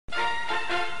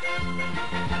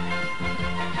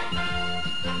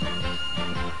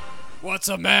What's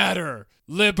the matter?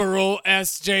 Liberal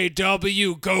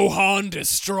SJW Gohan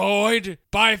destroyed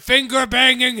by finger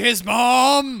banging his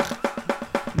mom?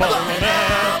 Ballin'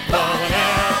 out, ballin'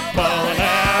 out, ballin'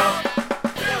 out.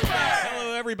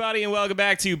 Hello, everybody, and welcome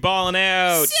back to Ballin'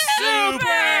 Out. Super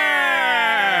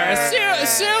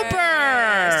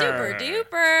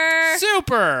duper.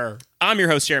 Super. I'm your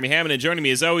host, Jeremy Hammond, and joining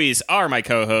me as always are my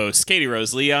co-hosts, Katie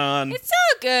Rose Leon. It's so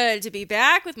good to be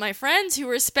back with my friends who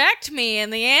respect me in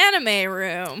the anime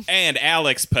room. And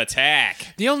Alex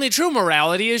Patak. The only true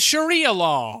morality is Sharia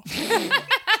law.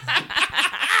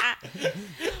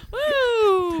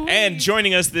 Woo! And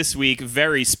joining us this week,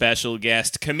 very special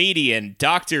guest, comedian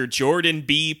Dr. Jordan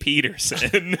B.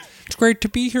 Peterson. It's great to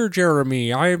be here,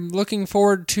 Jeremy. I'm looking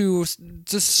forward to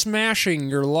just smashing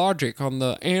your logic on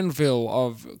the anvil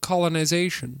of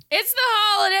colonization. It's the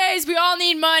holidays. We all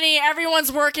need money.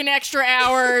 Everyone's working extra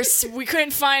hours. We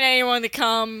couldn't find anyone to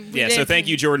come. So thank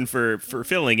you, Jordan, for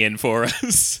filling in for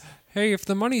us. Hey, if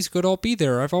the money's good, I'll be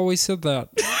there. I've always said that.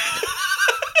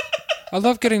 I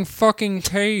love getting fucking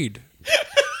paid.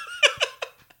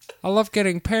 I love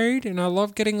getting paid, and I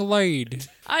love getting laid.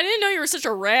 I didn't know you were such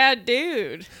a rad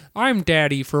dude. I'm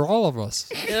daddy for all of us.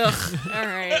 Ugh. All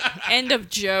right. End of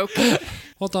joke.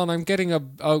 Hold on, I'm getting a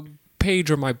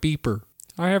page on my beeper.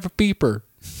 I have a beeper.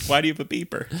 Why do you have a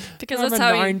beeper? Because I'm that's a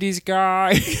how 90s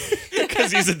guy.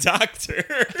 Because he's a doctor.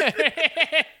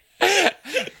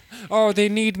 Oh, they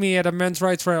need me at a men's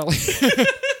rights rally.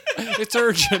 It's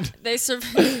urgent.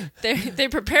 They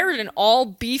prepared an all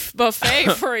beef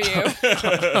buffet for you.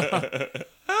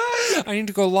 I need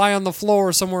to go lie on the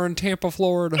floor somewhere in Tampa,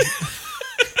 Florida.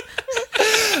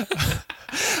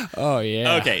 Oh,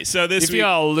 yeah. Okay, so this You week... feel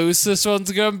how loose this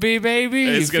one's gonna be, baby?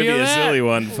 It's going to be a silly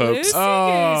one, folks.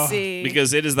 Loosey-goosey.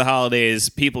 Because it is the holidays.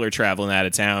 People are traveling out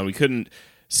of town. We couldn't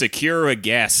secure a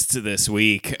guest this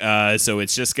week, so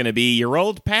it's just going to be your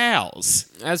old pals.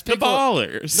 As The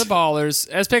ballers. The ballers.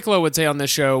 As Piccolo would say on the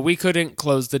show, we couldn't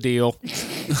close the deal.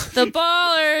 The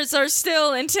ballers are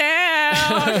still in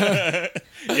town.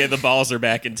 Yeah, the balls are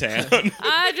back in town.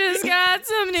 I just got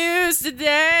some news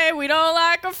today. We don't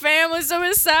like our family, so we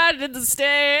decided to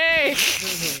stay.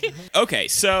 Okay,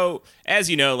 so as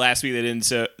you know, last week they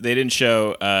didn't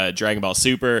show Dragon Ball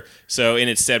Super, so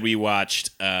instead we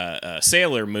watched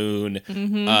Sailor Moon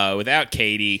without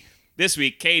Katie. This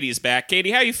week, Katie's back. Katie,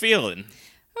 how you feeling?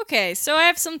 Okay, so I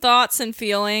have some thoughts and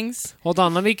feelings. Hold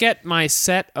on, let me get my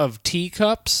set of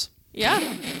teacups.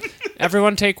 Yeah.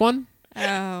 Everyone take one. Oh,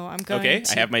 I'm going Okay,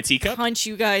 to I have my teacup. punch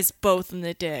you guys both in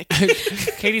the dick.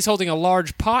 Katie's holding a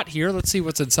large pot here. Let's see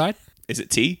what's inside. Is it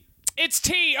tea? It's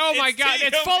tea! Oh my It's god, tea!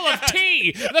 it's Oh full my of God.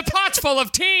 tea! The pot's full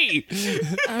of tea!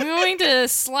 I'm going to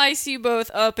slice you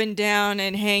both up and down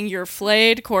and hang your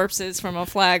flayed corpses from a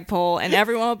flagpole, and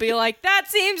everyone will be like, that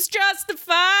seems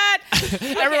justified.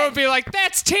 Everyone would be like,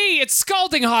 that's tea! It's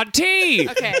scalding hot tea!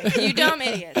 Okay, you dumb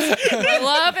idiots. I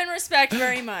love and respect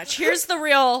very much. Here's the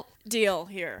real deal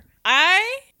here.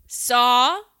 I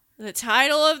saw the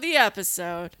title of the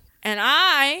episode, and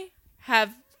I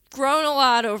have grown a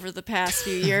lot over the past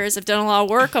few years. I've done a lot of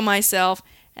work on myself,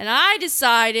 and I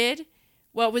decided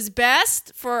what was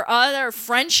best for other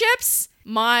friendships,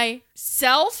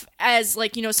 myself as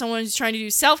someone who's trying to do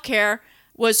self-care,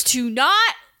 was to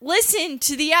not listen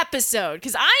to the episode,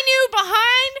 because I knew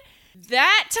behind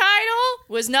that title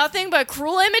was nothing but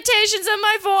cruel imitations of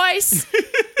my voice.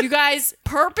 You guys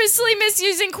purposely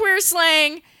misusing queer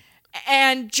slang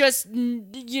and just,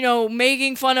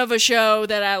 making fun of a show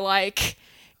that I like.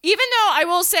 Even though I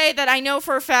will say that I know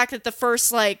for a fact that the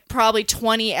first, probably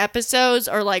 20 episodes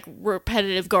are,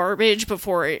 repetitive garbage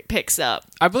before it picks up.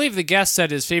 I believe the guest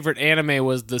said his favorite anime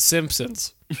was The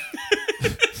Simpsons.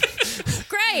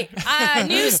 Great.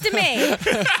 News to me.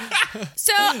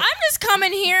 So I'm just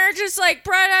coming here just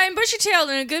bright-eyed and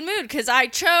bushy-tailed in a good mood because I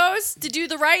chose to do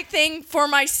the right thing for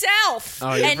myself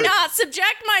and not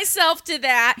subject myself to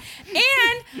that.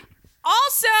 And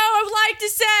also, I would like to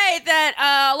say that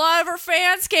a lot of our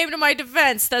fans came to my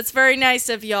defense. That's very nice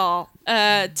of y'all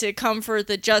to come for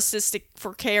the Justice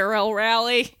for KRL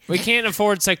rally. We can't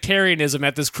afford sectarianism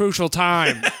at this crucial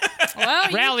time.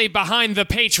 Well, Rally behind the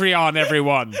Patreon,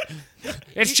 everyone.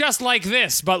 It's just like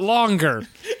this, but longer.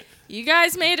 you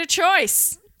guys made a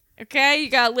choice. Okay, you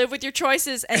gotta live with your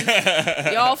choices, and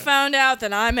y'all found out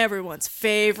that I'm everyone's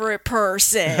favorite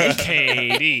person.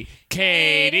 Katie.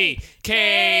 Everybody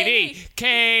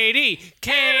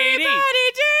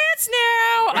dance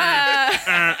now.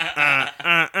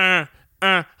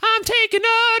 I'm taking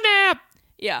a nap.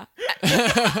 Yeah.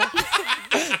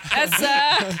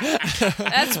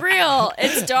 That's real.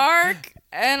 It's dark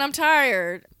and I'm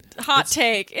tired. hot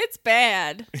take. It's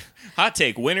bad. Hot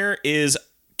take: winner is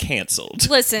canceled.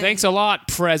 Listen, Thanks a lot,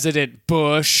 President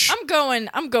Bush.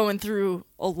 I'm going through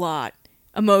a lot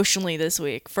emotionally this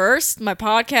week. First, my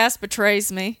podcast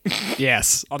betrays me.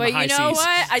 Yes, on But the high you know seas.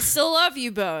 what? I still love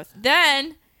you both.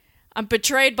 Then I'm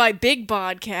betrayed by Big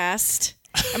Podcast.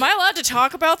 Am I allowed to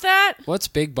talk about that? What's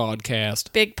Big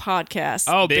Podcast? Big Podcast.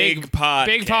 Oh, Big podcast.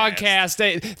 Big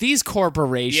podcast. These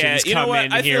corporations Yeah, you know come what?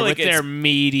 in I here feel like with their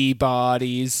meaty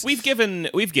bodies. We've given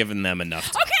them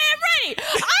enough time. Okay, I'm ready.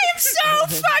 I am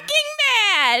so fucking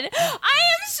mad. I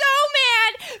am so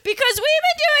mad because we've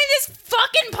been doing this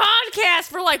fucking podcast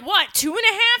for like, what, 2.5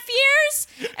 years?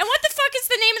 And what the fuck is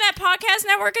the name of that podcast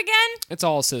network again? It's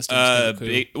all systems.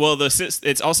 Goku.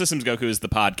 It's All Systems Goku is the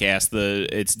podcast.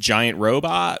 It's Giant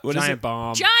Robot. What is Giant it?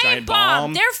 Bomb. Giant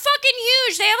Bomb. They're fucking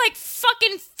huge. They have like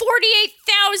fucking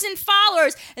 48,000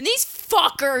 followers. And these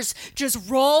fuckers just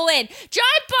roll in.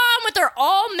 Giant Bomb with their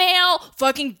all-male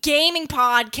fucking gaming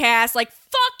podcast. Like,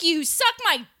 fuck you. Suck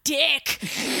my dick.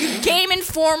 You Game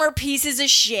Informer pieces of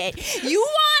shit. You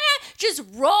wanna just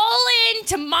roll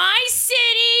into my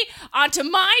city, onto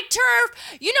my turf.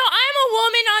 You know, I'm a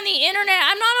woman on the internet.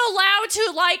 I'm not allowed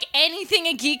to like anything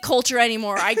in geek culture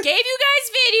anymore. I gave you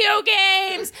guys video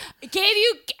games. I gave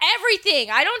you everything.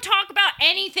 I don't talk about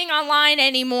anything online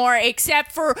anymore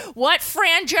except for what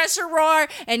Fran Dresser wore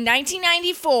in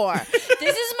 1994.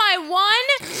 This is my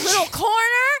one little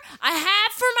corner I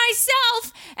have for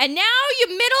myself, and now you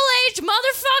middle-aged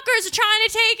motherfuckers are trying to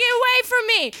take it away from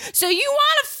me. So you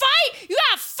want to fight? You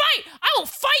gotta fight. I will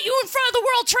fight you in front of the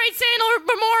World Trade Center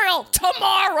Memorial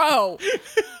tomorrow.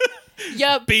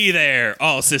 Yep. Be there,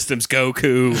 All Systems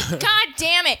Goku. God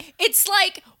damn it. It's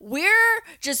like we're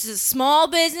just a small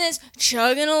business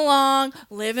chugging along,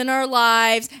 living our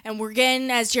lives, and we're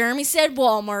getting, as Jeremy said,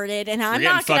 Walmarted, and I'm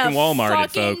not going to fucking Walmarted,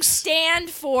 fucking folks. stand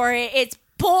for it. It's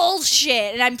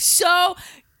bullshit, and I'm so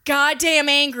goddamn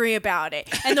angry about it.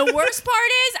 And the worst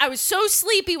part is I was so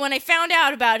sleepy when I found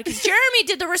out about it because Jeremy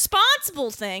did the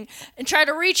responsible thing and tried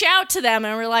to reach out to them,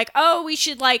 and we're like, oh, we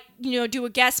should do a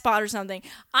guest spot or something.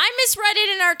 I misread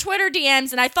it in our Twitter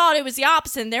DMs and I thought it was the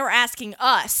opposite, and they were asking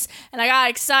us, and I got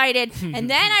excited, and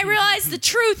then I realized the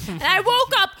truth, and I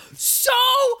woke up so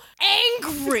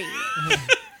angry.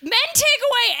 Men take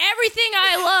away everything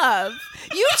I love.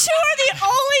 You two are the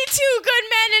only two good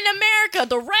men in America.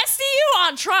 The rest of you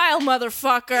on trial,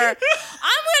 motherfucker.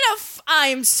 I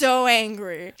am so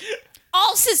angry.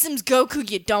 All Systems Goku,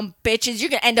 you dumb bitches. You're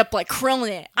gonna end up like Krillin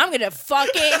it. I'm gonna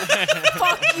fucking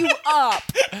fuck you up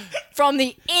from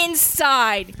the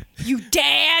inside. You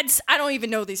dads. I don't even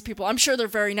know these people. I'm sure they're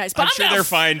very nice, but I'm sure they're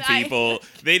fine people.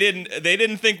 They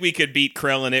didn't think we could beat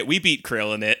Krillin it. We beat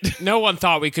Krillin it. No one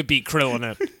thought we could beat Krillin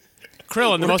it.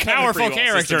 Krillin, the most powerful coming for you,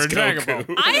 All character in Systems Dragon Goku.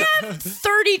 Ball. I have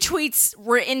 30 tweets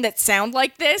written that sound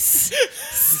like this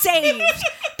saved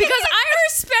because I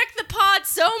respect the pod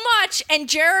so much and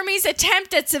Jeremy's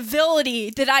attempt at civility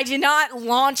that I did not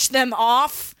launch them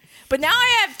off. But now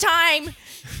I have time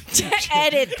to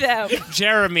edit them.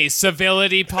 Jeremy,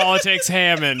 civility, politics,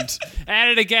 Hammond. At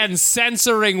it again,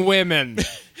 censoring women.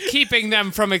 Keeping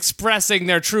them from expressing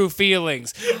their true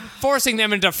feelings. Forcing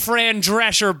them into Fran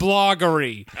Drescher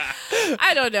bloggery.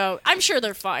 I don't know. I'm sure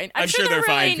they're fine. I'm sure they're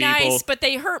really fine nice, people. but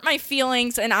they hurt my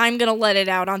feelings, and I'm going to let it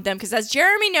out on them. Because as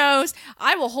Jeremy knows,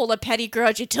 I will hold a petty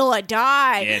grudge until I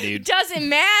die. Yeah, dude. It doesn't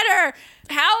matter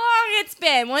how long it's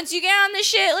been. Once you get on the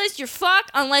shit list, you're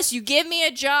fucked unless you give me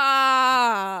a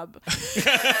job.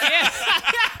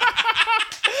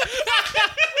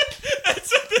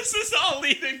 That's what this is all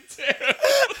leading to.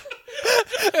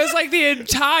 It's like the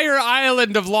entire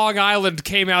island of Long Island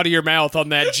came out of your mouth on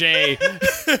that J.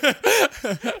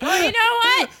 Well, you know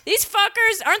what? These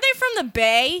fuckers, aren't they from the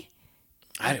Bay?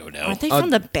 I don't know. Aren't they from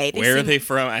the Bay? Where are seem- they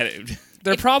from?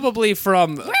 They're probably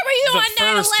from Where were you the on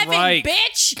First 9/11, Reich.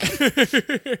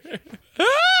 bitch?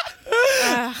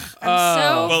 I'm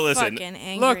so well, listen. fucking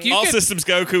angry. Look, you All could- Systems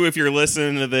Goku, if you're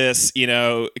listening to this,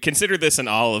 consider this an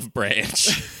olive branch.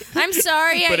 I'm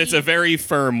sorry. But it's a very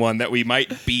firm one that we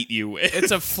might beat you with.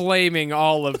 It's a flaming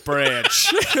olive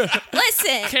branch.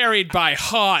 Listen. Carried by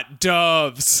hot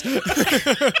doves. It's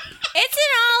an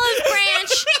olive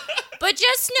branch, but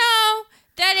just know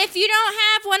that if you don't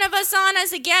have one of us on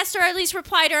as a guest or at least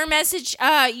reply to our message,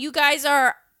 you guys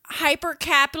are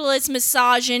hyper-capitalist,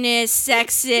 misogynist,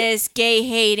 sexist,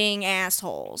 gay-hating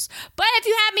assholes. But if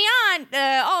you have me on,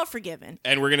 all forgiven.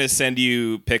 And we're going to send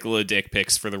you Piccolo dick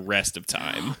pics for the rest of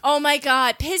time. Oh my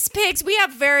god, piss pics. We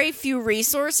have very few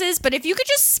resources, but if you could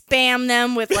just spam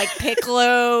them with like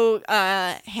Piccolo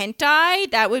hentai,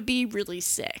 that would be really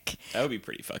sick. That would be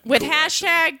pretty fucking With cool,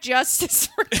 hashtag justice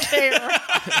for Kara.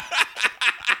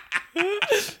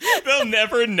 They'll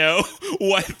never know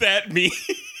what that means.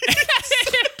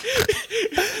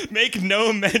 Make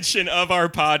no mention of our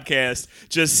podcast.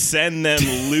 Just send them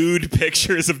lewd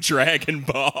pictures of Dragon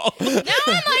Ball. Now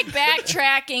I'm like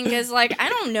backtracking because like I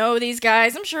don't know these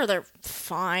guys. I'm sure they're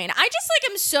fine. I just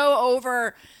like am so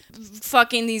over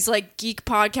fucking these like geek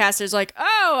podcasters. Like,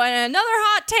 oh, and another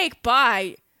hot take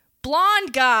by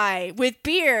blonde guy with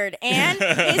beard and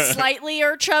his slightly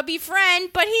or chubby friend,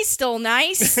 but he's still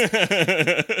nice.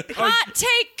 Hot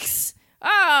takes.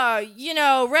 Oh, you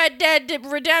know, Red Dead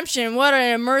Redemption. What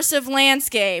an immersive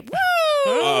landscape. Woo!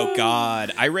 Oh,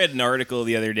 God. I read an article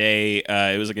the other day.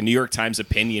 It was like a New York Times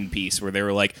opinion piece where they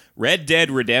were like, Red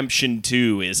Dead Redemption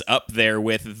 2 is up there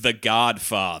with The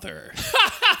Godfather.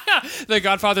 The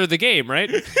Godfather of the game,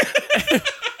 right?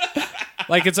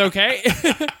 Like, it's okay?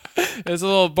 It's a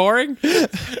little boring.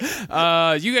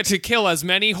 You get to kill as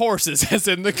many horses as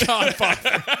in The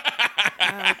Godfather.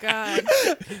 Oh, God.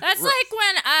 That's like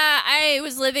when I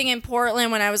was living in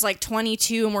Portland when I was like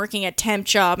 22 and working a temp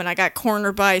job, and I got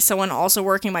cornered by someone also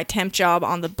working my temp job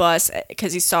on the bus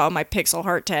because he saw my pixel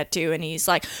heart tattoo, and he's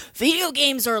like, video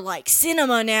games are like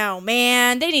cinema now,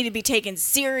 man. They need to be taken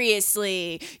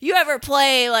seriously. You ever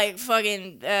play like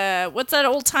fucking, what's that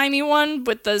old-timey one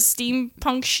with the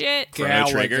steampunk shit? Chrono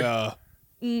Trigger? Galaga.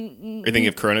 Are you thinking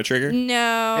of Chrono Trigger?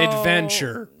 No.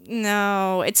 Adventure.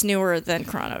 No, it's newer than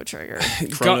Chrono Trigger.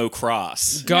 Chrono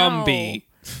Cross. Gumby.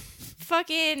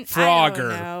 Fucking Frogger. I don't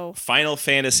know. Final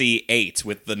Fantasy VIII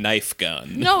with the knife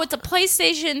gun. No, it's a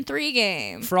PlayStation 3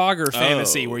 game. Frogger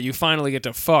Fantasy, Oh. where you finally get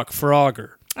to fuck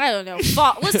Frogger. I don't know.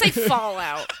 Let's say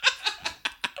Fallout.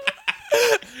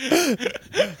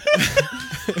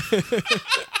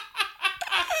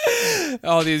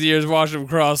 All these years watching him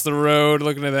cross the road,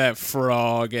 looking at that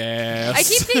frog ass. I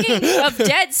keep thinking of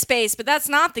Dead Space, but that's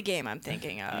not the game I'm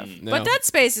thinking of. No. But Dead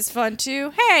Space is fun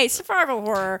too. Hey, survival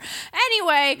horror.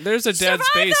 Anyway, There's a Dead survive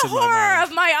Space the in my horror mind.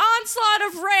 of my onslaught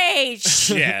of rage.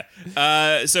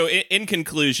 Yeah. So in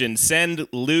conclusion, send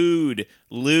lewd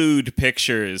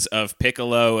pictures of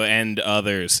Piccolo and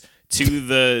others to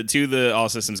the All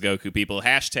Systems Goku people.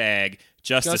 Hashtag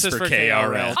Justice for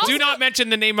KRL. Do not mention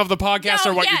the name of the podcast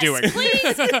No, or what yes, you're doing.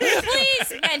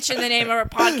 Please mention the name of our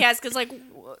podcast because, like,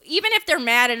 even if they're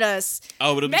mad at us,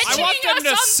 Oh, it'll be Mention- I want them to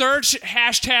Us on- search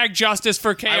hashtag Justice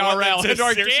for I want KRL them and to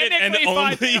search it and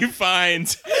organically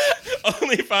find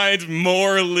only find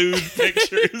more lewd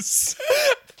pictures.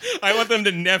 I want them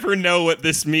to never know what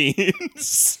this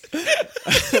means.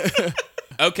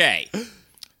 Okay.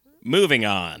 Moving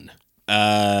on.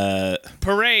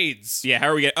 parades. Yeah, how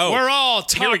are we getting? Oh, We're all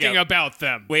here we talking go. about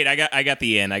them. Wait, I got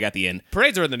the in.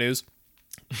 Parades are in the news.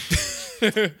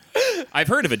 I've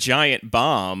heard of a giant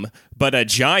bomb, but a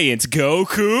giant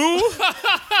Goku?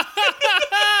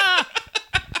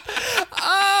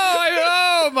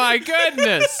 Oh my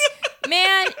goodness.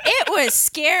 man, it was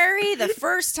scary the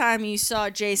first time you saw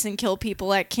Jason kill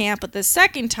people at camp, but the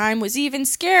second time was even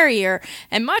scarier.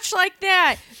 And much like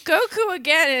that, Goku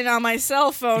again on my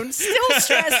cell phone still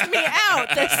stressed me out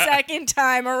the second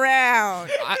time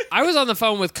around. I was on the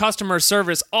phone with customer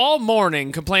service all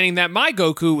morning complaining that my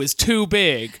Goku was too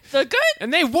big, The good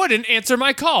and they wouldn't answer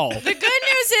my call. The good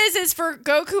news is for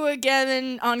Goku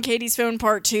again on Katie's phone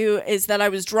part 2 is that I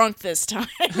was drunk this time.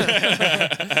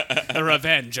 The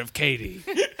revenge of Katie.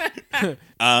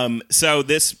 So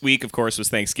this week, of course, was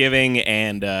Thanksgiving,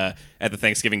 and at the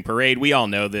Thanksgiving parade, we all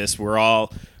know this. We're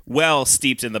all well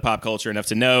steeped in the pop culture enough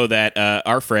to know that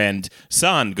our friend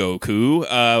Son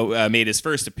Goku made his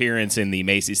first appearance in the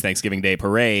Macy's Thanksgiving Day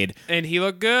Parade. And he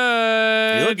looked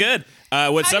good. He looked good.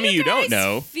 What some of you don't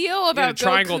know, Feel He had a about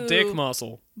triangle Goku dick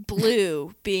muscle.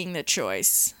 blue being the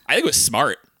choice. I think it was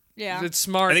smart. Yeah. It's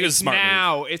smart. I think it was a smart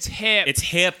now. It's hip. It's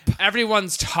hip.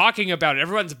 Everyone's talking about it.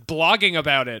 Everyone's blogging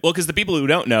about it. Well, because the people who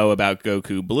don't know about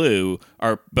Goku Blue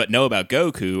but know about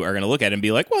Goku are going to look at it and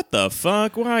be like, "What the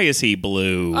fuck? Why is he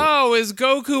blue?" Oh, is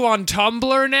Goku on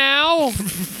Tumblr now?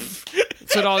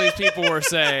 That's what all these people were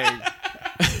saying.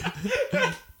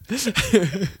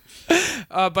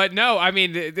 But no, I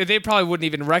mean, they probably wouldn't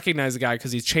even recognize the guy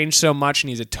because he's changed so much and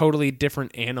he's a totally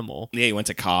different animal. Yeah, he went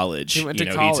to college. He went you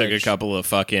to know, He took a college. couple of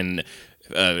fucking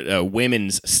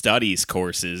women's studies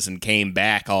courses and came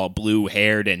back all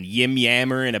blue-haired and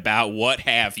yim-yammering about what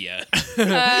have you.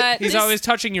 He's always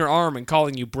touching your arm and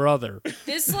calling you brother.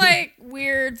 This like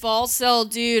weird Volcel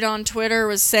dude on Twitter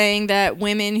was saying that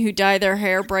women who dye their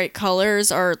hair bright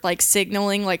colors are like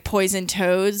signaling like poison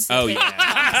toads. Oh,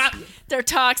 yeah. They're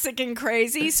toxic and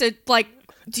crazy. So like,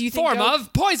 do you think Form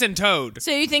of poison toad.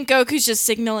 So you think Goku's just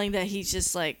signaling that he's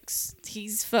just like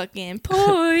he's fucking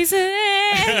poison.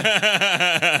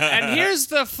 And here's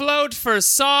the float for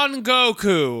Son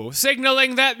Goku,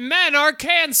 signaling that men are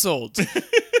canceled.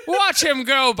 Watch him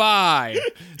go by.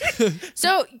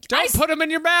 So Don't put him in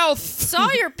your mouth. saw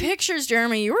your pictures,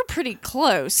 Jeremy. You were pretty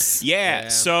close. Yeah,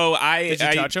 so Did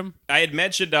you touch him? I had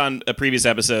mentioned on a previous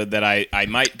episode that I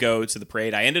might go to the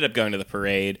parade. I ended up going to the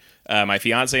parade. My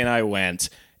fiance and I went.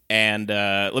 And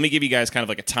let me give you guys kind of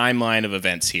like a timeline of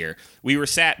events here. We were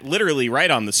sat literally right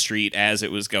on the street as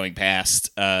it was going past.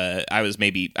 I was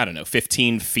maybe,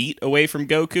 15 feet away from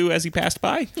Goku as he passed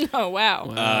by. Oh, wow.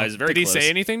 It was very Did he close. say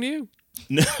anything to you?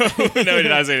 No, he did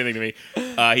not say anything to me.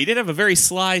 He did have a very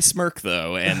sly smirk,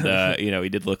 though, and he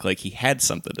did look like he had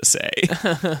something to say.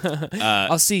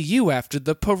 I'll see you after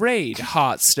the parade,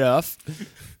 hot stuff.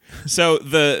 So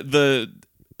the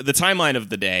timeline of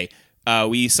the day,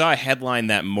 we saw a headline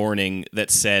that morning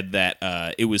that said that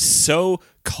it was so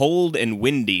cold and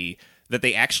windy that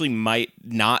they actually might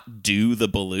not do the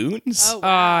balloons. Oh,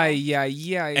 wow.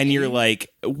 Yeah. And you're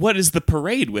like, what is the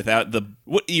parade without the...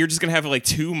 What, you're just going to have like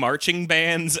 2 marching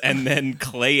bands and then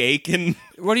Clay Aiken?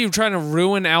 What are you trying to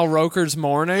ruin Al Roker's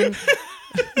morning?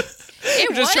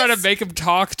 It Just trying to was make him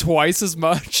talk twice as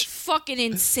much. fucking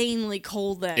insanely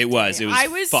cold that It was. day. It was I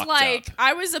was fucked like, up.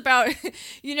 I was about,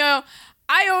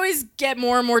 I always get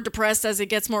more and more depressed as it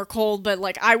gets more cold, but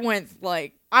like I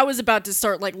was about to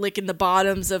start like licking the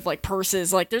bottoms of like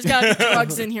purses. Like there's gotta be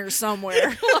drugs in here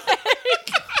somewhere.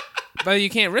 But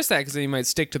you can't risk that because then you might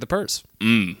stick to the purse.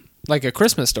 Like a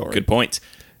Christmas story. Good point.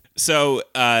 So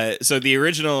the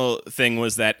original thing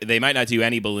was that they might not do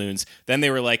any balloons. Then they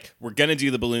were like, we're going to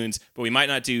do the balloons, but we might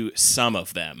not do some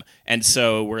of them. And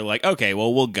so we're like, okay,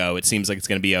 well, we'll go. It seems like it's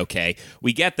going to be okay.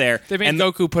 We get there. They made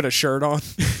Goku put a shirt on.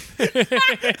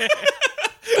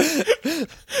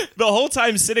 The whole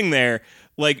time sitting there,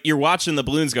 like, you're watching the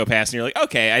balloons go past, and you're like,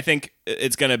 okay, I think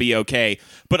it's going to be okay.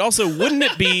 But also, wouldn't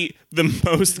it be the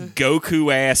most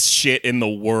Goku-ass shit in the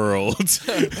world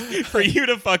for you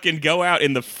to fucking go out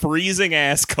in the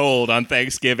freezing-ass cold on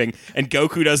Thanksgiving, and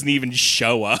Goku doesn't even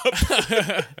show up?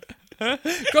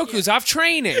 Goku's off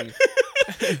training.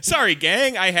 Sorry,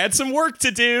 gang, I had some work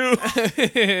to do.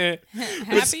 Happy?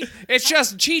 It's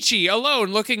just Chi-Chi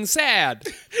alone looking sad.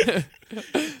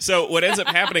 So what ends up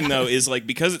happening, though, is, like,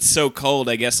 because it's so cold,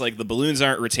 I guess, like, the balloons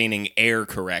aren't retaining air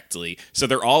correctly. So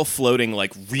they're all floating,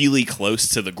 like, really close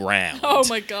to the ground. Oh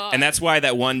my god. And that's why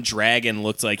that one dragon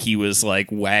looked like he was, like,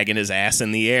 wagging his ass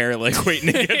in the air, like,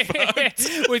 waiting to get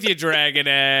fucked. With your dragon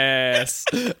ass.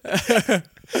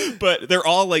 But they're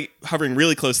all, like, hovering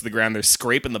really close to the ground. They're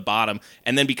scraping the bottom.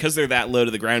 And then because they're that low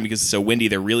to the ground, because it's so windy,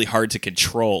 they're really hard to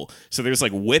control. So they're just,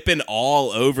 like, whipping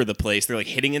all over the place. They're, like,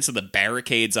 hitting into the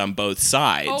barricades on both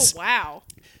sides. Oh wow.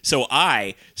 So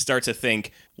I start to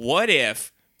think, what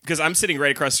if... Because I'm sitting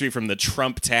right across the street from the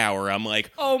Trump Tower. I'm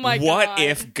like, Oh my what God.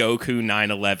 if Goku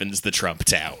 9/11's the Trump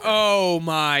Tower? Oh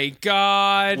my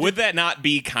god. Would that not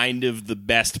be kind of the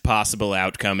best possible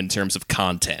outcome in terms of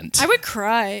content? I would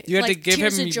cry. You had like, to give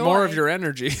tears him of joy. more of your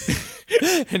energy.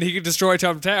 And he could destroy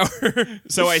Trump Tower.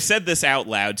 So I said this out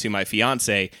loud to my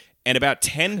fiance, and about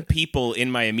 10 people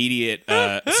in my immediate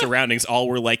surroundings all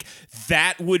were like,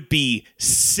 that would be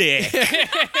sick.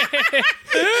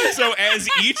 So as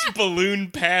each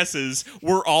balloon passes,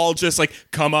 we're all just like,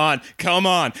 come on. Oh,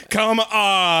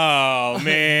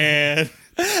 man.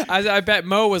 I bet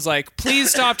Mo was like,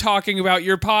 please stop talking about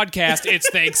your podcast. It's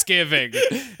Thanksgiving.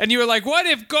 And you were like, what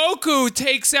if Goku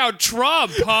takes out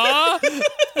Trump, huh?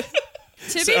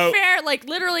 To be fair, like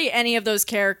literally any of those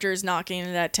characters knocking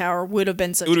into that tower would have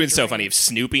been such. It would a have been so dream. funny if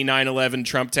Snoopy 9/11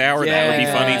 Trump Tower. That would be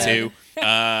Yeah. funny too.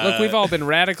 Look, we've all been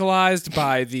radicalized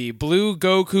by the blue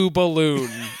Goku balloon.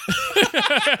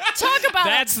 Talk about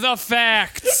That's the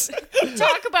facts.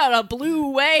 talk about a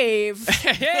blue wave.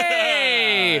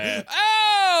 Hey!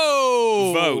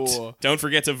 Oh! Vote. Don't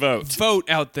forget to vote. Vote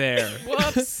out there.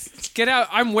 Whoops. Get out.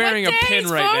 I'm wearing What a pin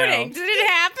day's right voting? now. Did it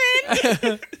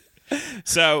happen?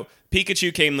 So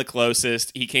Pikachu came the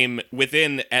closest. He came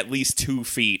within at least 2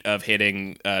 feet of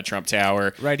hitting Trump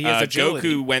Tower. Right, he has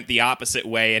agility. Goku went the opposite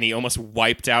way, and he almost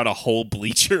wiped out a whole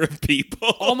bleacher of people.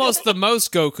 Almost the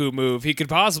most Goku move he could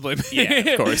possibly make. Yeah,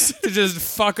 of course. To just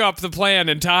fuck up the plan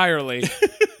entirely.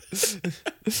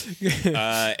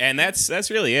 And that's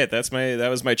really it. That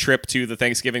was my trip to the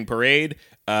Thanksgiving parade.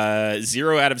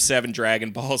 0 out of 7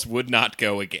 Dragon Balls would not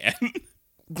go again.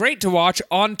 Great to watch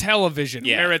on television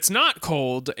Yeah. where it's not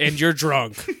cold and you're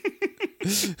drunk.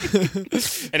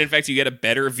 And in fact, you get a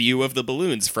better view of the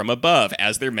balloons from above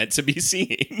as they're meant to be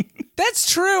seen. That's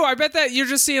true. I bet that you're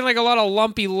just seeing like a lot of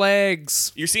lumpy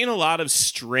legs. You're seeing a lot of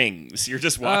strings. You're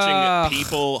just watching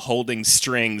people holding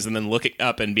strings and then looking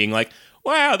up and being like,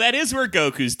 wow, that is where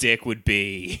Goku's dick would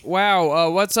be.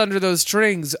 Wow, what's under those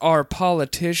strings are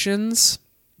politicians.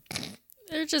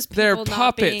 They're just people They're not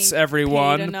puppets, being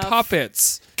everyone. paid enough.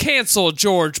 Puppets. Cancel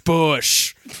George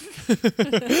Bush.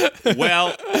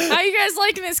 Well, How you guys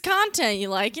liking this content? You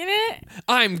liking it?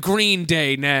 I'm Green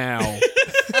Day now.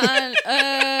 On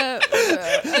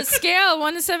a scale of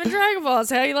 1 to 7 Dragon Balls,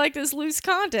 how you like this loose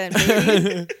content,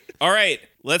 baby? all right,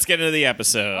 let's get into the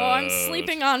episode. Oh, I'm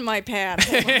sleeping on my pad.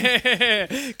 Hold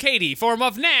on. Katie, form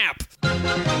of nap.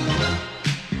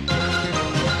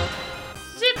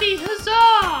 Zippy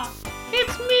huzzah!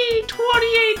 It's me,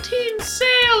 2018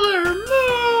 Sailor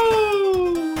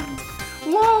Moon!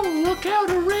 Whoa, look out,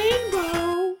 a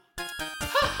rainbow!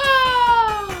 Ha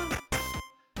ha!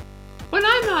 When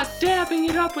I'm not dabbing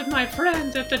it up with my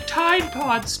friends at the Tide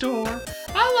Pod store,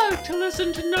 I like to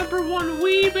listen to #1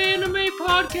 weeb anime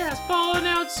podcast, Fallen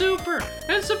Out Super,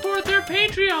 and support their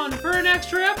Patreon for an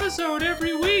extra episode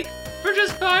every week for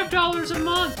just $5 a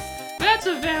month. That's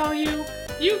a value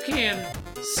you can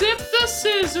sip the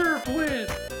scissor with.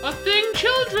 A thing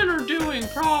children are doing,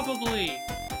 probably.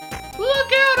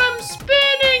 Look out, I'm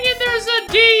spinning and there's a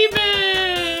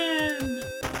demon!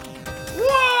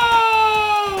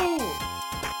 Whoa!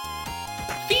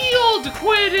 Field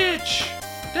Quidditch!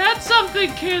 That's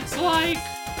something kids like.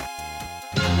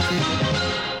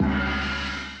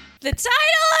 The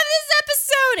title of this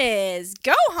episode is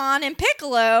Gohan and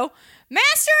Piccolo,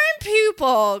 Master and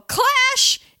Pupil,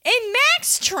 Clash in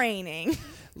Max Training.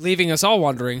 Leaving us all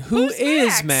wondering, Who's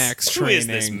is Max? Max Who Training? is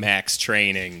this Max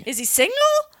Training? Is he single?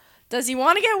 Does he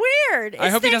want to get weird? I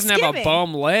It's hope he doesn't have a Thanksgiving.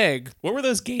 bum leg. What were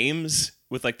those games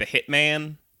with like the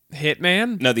Hitman?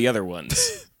 Hitman? No, the other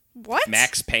ones. What?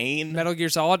 Max Payne? Metal Gear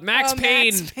Solid? Max Oh,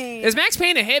 Payne. Max Payne. Is Max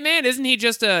Payne a hitman? Isn't he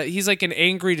just he's like an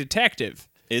angry detective?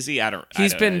 Is he? I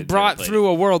He's don't been know. brought through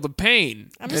a world of pain.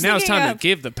 I'm And just now it's thinking time to of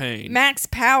give the pain. Max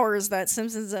Powers, that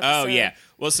Simpsons episode. Oh yeah.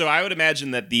 Well, so I would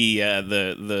imagine that the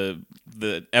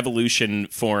evolution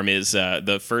form is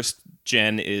the first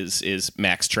gen is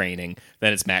Max Training,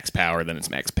 then it's Max Power, then it's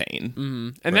Max Payne.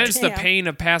 And then it's the Damn. pain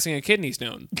of passing a kidney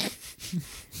stone.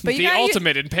 But you The gotta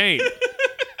ultimate in pain.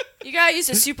 You gotta use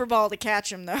a Super Ball to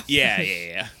catch him, though.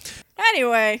 Yeah.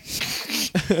 Anyway,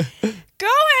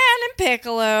 Gohan and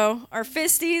Piccolo are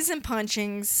fisties and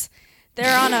punchings.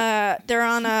 They're on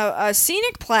a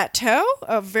scenic plateau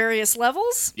of various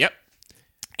levels. Yep.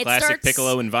 It Classic starts-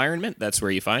 Piccolo environment. That's where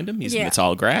you find him. He's in Yeah. the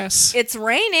tall grass. It's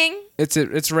raining.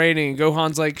 It's raining.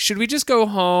 Gohan's like, should we just go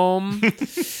home?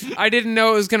 I didn't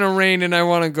know it was gonna rain, and I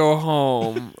want to go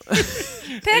home. I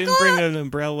didn't Piccolo, bring an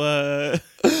umbrella.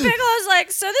 Piccolo's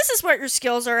like, so this is what your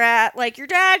skills are at. Like, your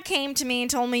dad came to me and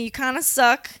told me you kind of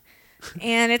suck,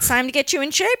 and it's time to get you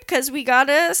in shape because we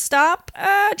gotta stop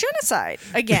genocide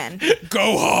again.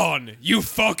 Gohan, you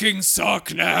fucking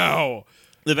suck now.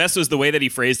 The best was the way that he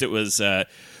phrased it was,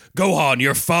 Gohan,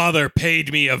 your father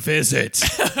paid me a visit.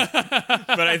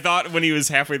 But I thought when he was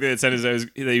halfway through that sentence,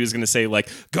 that he was going to say, like,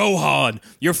 Gohan,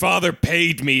 your father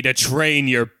paid me to train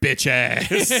your bitch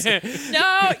ass.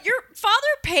 No, your father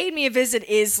paid me a visit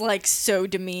is like so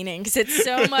demeaning because it's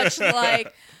so much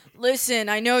like, listen,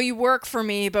 I know you work for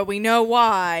me, but we know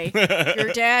why.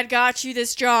 Your dad got you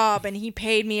this job and he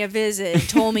paid me a visit and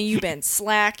told me you've been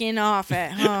slacking off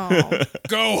at home.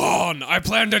 Gohan, I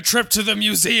planned a trip to the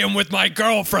museum with my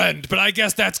girlfriend, but I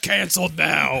guess that's canceled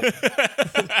now.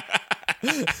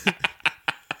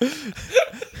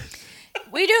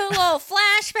 We do a little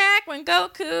flashback when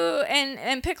Goku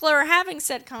and Piccolo are having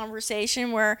said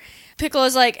conversation where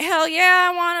Piccolo's like, hell yeah,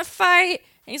 I want to fight.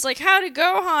 And he's like, how did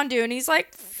Gohan do? And he's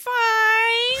like,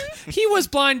 fine. He was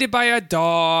blinded by a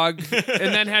dog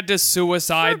and then had to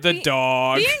suicide For the be-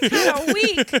 dog. Being kind of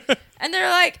weak. And they're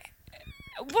like,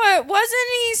 what, wasn't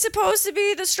he supposed to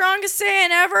be the strongest Saiyan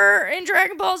ever in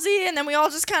Dragon Ball Z? And then we all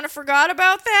just kind of forgot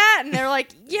about that. And they're like,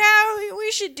 yeah,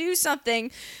 we should do something.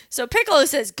 So Piccolo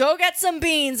says, go get some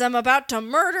beans. I'm about to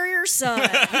murder your son.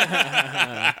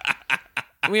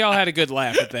 We all had a good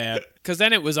laugh at that because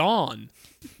then it was on.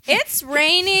 It's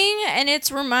raining and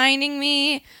it's reminding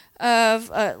me of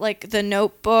like The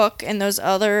Notebook and those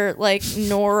other like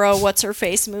Nora what's her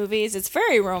face movies. It's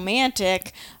very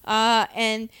romantic,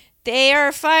 and they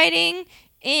are fighting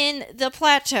in the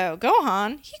plateau.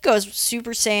 Gohan, he goes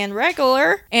Super Saiyan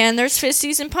regular, and there's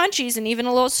fisties and punchies, and even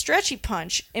a little stretchy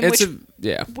punch.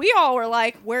 Yeah. We all were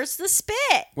like, where's the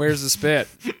spit? Where's the spit?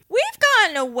 We've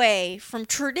gotten away from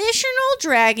traditional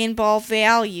Dragon Ball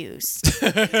values.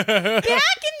 Back in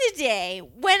the day,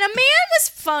 when a man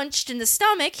was punched in the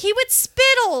stomach, he would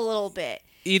spittle a little bit.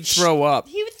 He'd throw up.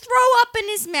 He would throw up in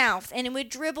his mouth, and it would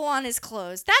dribble on his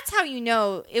clothes. That's how you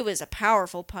know it was a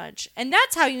powerful punch. And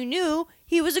that's how you knew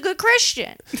he was a good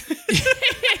Christian.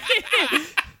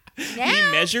 He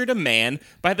measured a man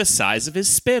by the size of his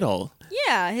spittle.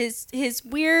 Yeah, his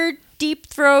weird deep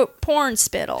throat porn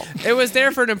spittle. It was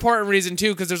there for an important reason,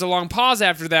 too, because there's a long pause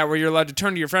after that where you're allowed to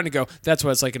turn to your friend and go, that's what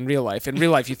it's like in real life. In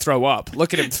real life, you throw up.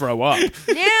 Look at him throw up.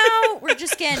 Now, we're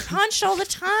just getting punched all the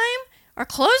time. Our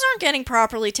clothes aren't getting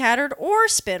properly tattered or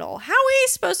spittle. How are we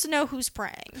supposed to know who's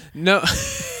praying? No.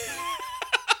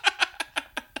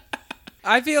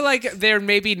 I feel like they're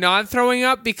maybe not throwing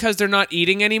up because they're not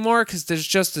eating anymore, because there's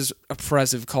just this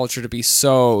oppressive culture to be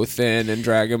so thin in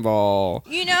Dragon Ball.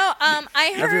 You know,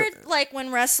 I heard like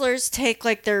when wrestlers take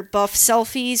like their buff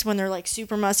selfies when they're like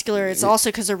super muscular, it's also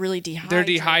because they're really dehydrated. They're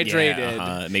dehydrated.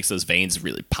 Yeah, it makes those veins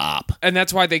really pop. And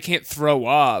that's why they can't throw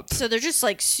up. So they're just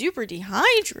like super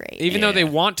dehydrated. Even though they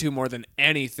want to more than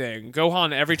anything.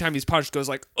 Gohan, every time he's punched, goes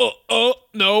like,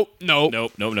 no,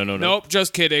 nope,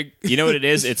 just kidding. You know what it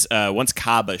is? It's once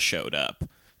Kaba showed up.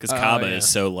 Because Kaba is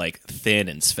so, like, thin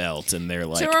and svelte, and they're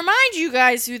like... To remind you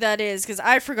guys who that is, because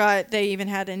I forgot they even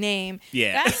had a name.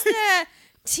 Yeah. That's the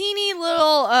teeny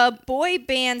little boy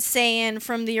band Saiyan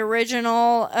from the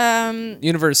original...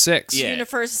 Universe 6. Yeah.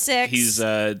 Universe 6. He's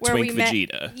where Twink we met-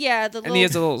 Vegeta. Yeah, the And little... he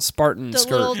has a little Spartan the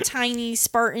skirt. little tiny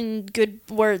Spartan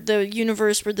where the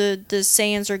universe where the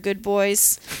Saiyans are good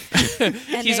boys.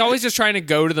 He's always just trying to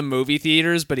go to the movie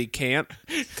theaters, but he can't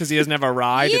because he doesn't have a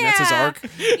ride, and that's his arc.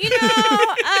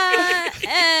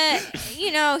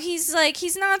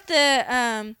 He's not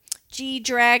the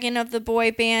G-Dragon of the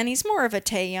boy band. He's more of a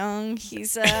Taeyong.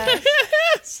 He's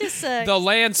just a... The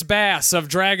Lance Bass of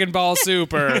Dragon Ball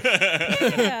Super.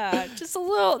 Yeah, just a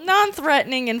little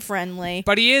non-threatening and friendly.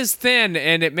 But he is thin,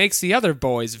 and it makes the other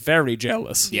boys very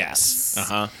jealous. Yes.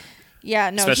 Uh-huh.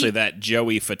 Yeah, no. Especially that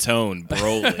Joey Fatone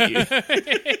Broly.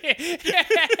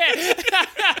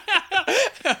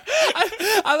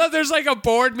 I love there's like a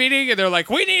board meeting, and they're like,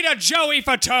 we need a Joey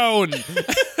Fatone.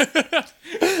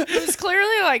 He was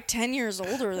clearly like 10 years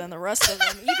older than the rest of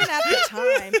them, even at the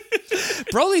time.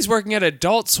 Broly's working at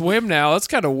Adult Swim now. That's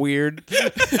kind of weird.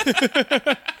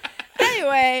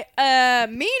 Anyway,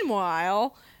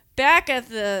 meanwhile, back at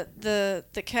the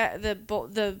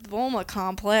Bulma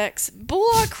complex,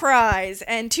 Bula cries,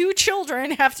 and two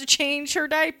children have to change her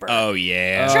diaper. Oh,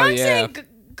 yeah. Trunks yeah. and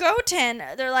Goten,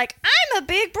 they're like, I'm a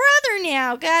big brother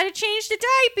now, gotta change the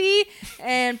diaper.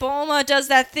 And Bulma does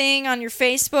that thing on your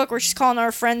Facebook where she's calling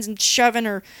our friends and shoving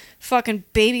her fucking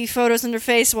baby photos in their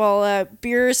face, while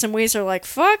Beerus and Whis are like,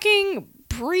 fucking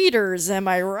breeders, am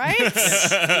I right?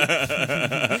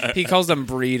 He calls them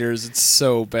breeders. It's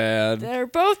so bad. They're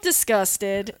both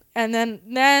disgusted. And then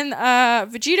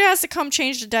Vegeta has to come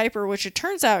change the diaper, which it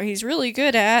turns out he's really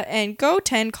good at, and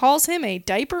Goten calls him a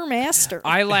diaper master.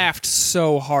 I laughed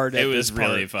so hard at It this was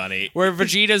really part, funny. where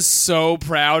Vegeta's so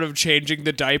proud of changing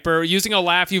the diaper, using a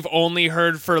laugh you've only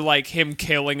heard for like him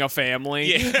killing a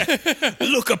family. Yeah.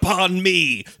 Look upon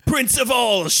me, prince of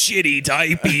all shitty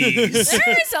diapers.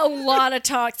 There is a lot of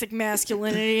toxic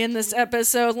masculinity in this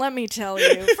episode, let me tell you.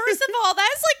 First of all,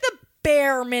 that's like the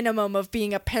bare minimum of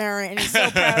being a parent, and he's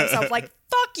so proud of himself. Like,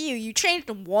 fuck you, you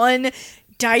changed one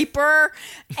diaper,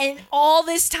 and all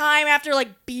this time after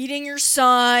like beating your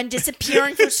son,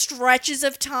 disappearing for stretches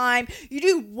of time, you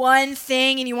do one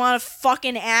thing and you want a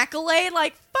fucking accolade?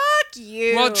 Like, fuck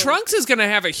you. Well, Trunks is going to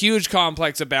have a huge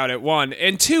complex about it, one.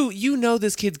 And two, you know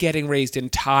this kid's getting raised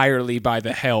entirely by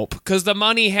the help, because the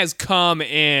money has come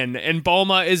in, and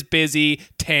Bulma is busy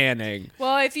tanning.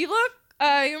 Well, if you look,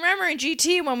 you remember in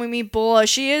GT when we meet Bulla,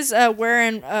 she is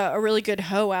wearing a really good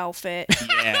hoe outfit.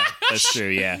 Yeah, that's true,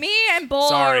 yeah. Me and Bulla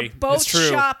Sorry, are both it's true.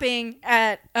 shopping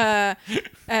at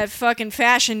fucking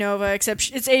Fashion Nova,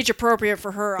 except it's age appropriate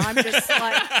for her. I'm just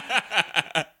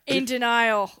like in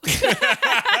denial.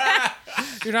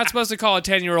 You're not supposed to call a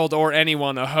 10-year-old or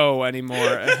anyone a hoe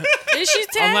anymore. Is she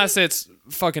 10? Unless it's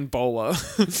fucking Bola.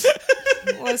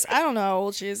 I don't know how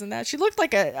old she is in that. She looked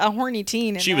like a horny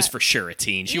teen. She was for sure a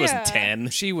teen. She wasn't 10.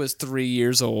 She was 3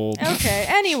 years old. Okay,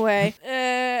 anyway.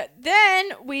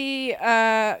 Then we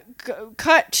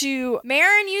cut to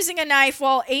Marin using a knife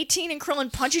while 18 and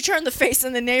Krillin punch each other in the face,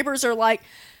 and the neighbors are like,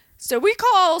 So we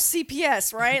call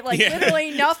CPS, right? Like Yeah. literally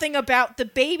nothing about the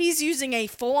baby's using a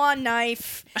full-on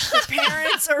knife. The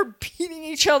parents are beating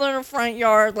each other in the front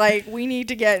yard. Like, we need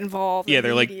to get involved. Yeah,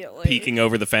 they're like immediately. peeking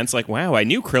over the fence like, wow, I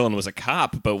knew Krillin was a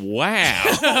cop, but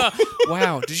wow.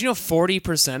 Wow, did you know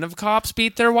 40% of cops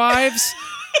beat their wives?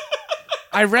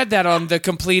 I read that on the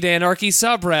Complete Anarchy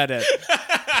subreddit.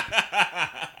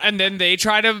 And then they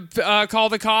try to call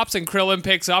the cops, and Krillin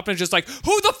picks up and is just like,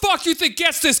 who the fuck you think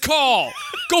gets this call?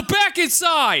 Go back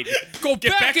inside. Go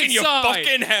Get back in your inside.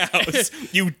 fucking house,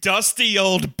 you dusty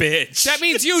old bitch. That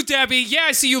means you, Debbie. Yeah,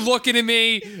 I see you looking at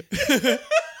me.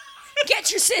 Get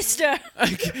your sister.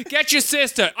 Get your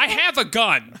sister. I have a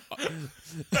gun.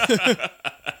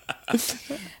 It's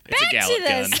a Back Gallup to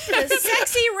gun. the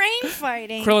sexy rain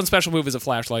fighting. Krillin's special move is a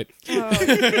flashlight.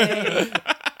 Okay.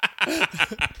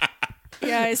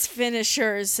 Yeah, his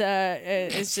finishers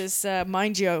is just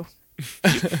mind your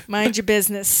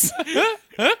business.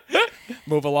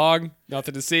 Move along.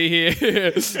 Nothing to see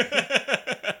here.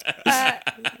 Back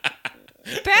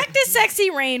to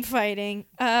sexy rain fighting.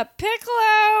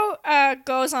 Piccolo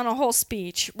goes on a whole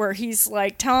speech where he's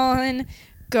like telling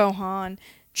Gohan,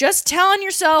 just telling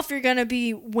yourself you're gonna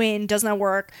win does not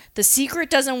work. The secret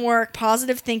doesn't work.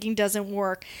 Positive thinking doesn't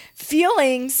work.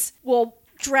 Feelings will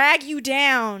drag you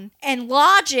down, and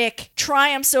logic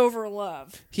triumphs over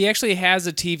love. He actually has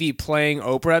a TV playing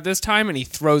Oprah at this time, and he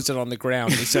throws it on the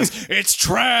ground. He says, "It's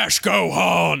trash,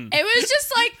 Gohan." It was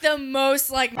just like the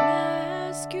most like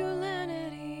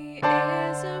masculinity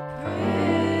is a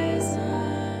prison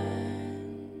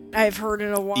I've heard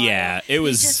in a while. Yeah, it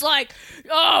was. He's just like,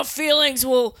 oh, feelings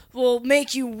will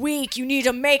make you weak. You need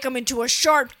to make them into a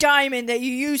sharp diamond that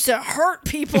you use to hurt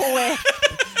people with.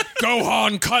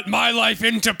 Gohan cut my life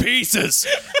into pieces.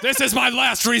 This is my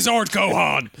last resort,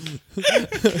 Gohan.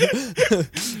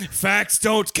 Facts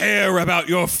don't care about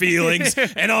your feelings,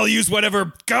 and I'll use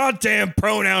whatever goddamn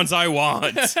pronouns I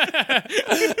want.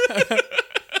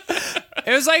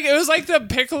 It was like the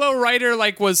Piccolo writer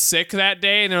was sick that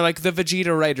day, and they're like, the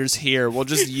Vegeta writer's here. We'll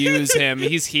just use him.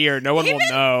 He's here. No one will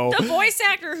know. The voice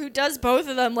actor who does both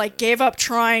of them gave up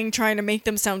trying to make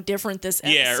them sound different this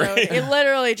episode. Yeah, right. It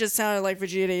literally just sounded like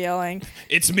Vegeta yelling.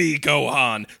 It's me,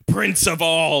 Gohan, Prince of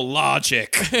all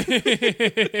logic.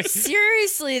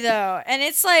 Seriously though, and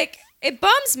it's like it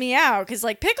bums me out because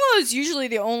Piccolo's usually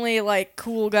the only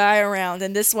cool guy around,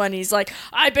 and this one he's like,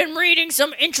 I've been reading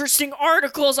some interesting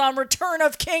articles on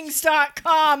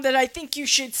returnofkings.com that I think you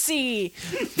should see.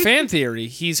 Fan theory: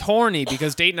 he's horny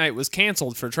because date night was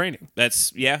canceled for training.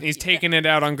 That's yeah. He's taking it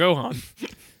out on Gohan.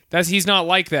 He's not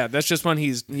like that. That's just when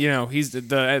he's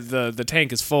the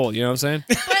tank is full. You know what I'm saying?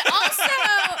 But also,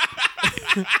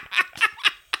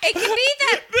 it could be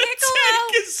that Piccolo.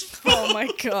 Oh my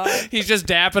god. He's just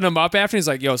dapping him up after. He's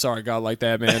like, "Yo, sorry, God, like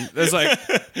that, man." It's like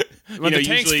when the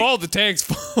tank's usually- full, the tank's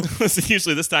full. Listen,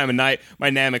 usually this time of night, my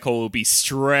Namek hole will be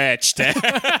stretched out.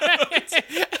 I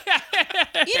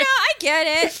get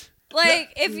it.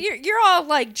 If you're all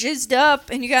jizzed up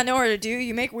and you got nowhere to do,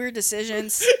 you make weird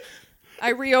decisions. I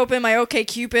reopen my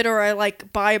OkCupid, or I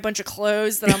buy a bunch of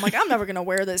clothes that I'm like, I'm never gonna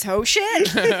wear this hoe shit.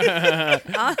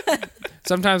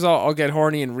 Sometimes I'll get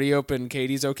horny and reopen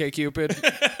Katie's OkCupid.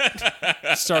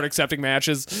 Start accepting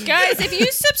matches. Guys, if you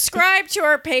subscribe to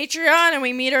our Patreon and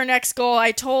we meet our next goal,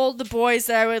 I told the boys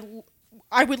that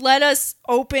I would let us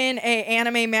open a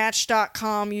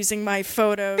animematch.com using my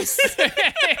photos.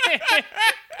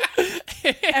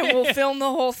 And we'll film the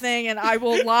whole thing, and I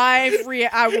will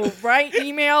I will write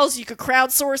emails. You could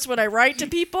crowdsource what I write to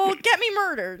people. Get me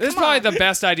murdered. This is Come probably on. the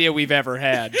best idea we've ever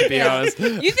had, to be honest.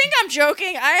 You think I'm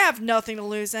joking? I have nothing to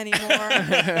lose anymore.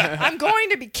 I'm going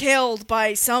to be killed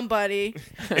by somebody.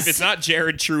 If it's not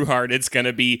Jared Trueheart, it's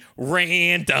gonna be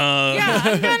random. Yeah,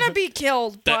 I'm gonna be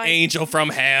killed The by. angel from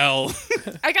hell.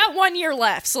 I got 1 year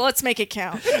left, so let's make it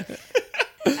count.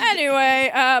 Anyway,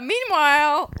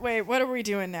 meanwhile, wait, what are we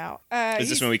doing now? Is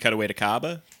this when we cut away to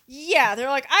Kaba? Yeah, they're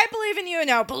like, I believe in you, and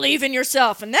now believe in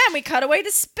yourself. And then we cut away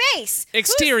to space.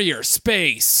 Exterior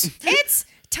space. It's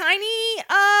tiny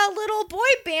little boy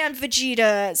band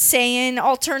Vegeta saying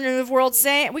alternative world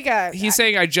saying we got He's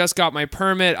saying, I just got my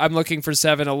permit. I'm looking for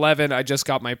 7-Eleven. I just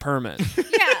got my permit.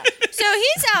 yeah. So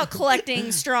he's out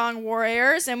collecting strong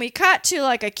warriors, and we cut to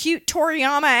a cute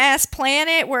Toriyama ass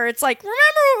planet where it's remember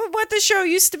what the show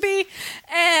used to be?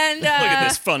 And Look at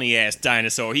this funny ass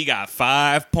dinosaur. He got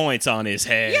 5 points on his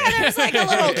head. yeah, there's a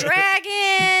little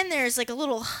dragon. There's a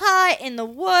little hut in the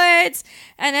woods,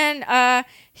 and then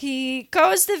he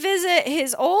goes to visit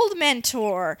his old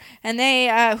mentor, and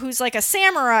they who's a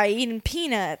samurai eating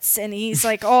peanuts, and he's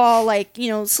all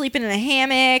sleeping in a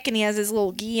hammock, and he has his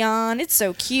little gi on. It's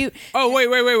so cute. Oh,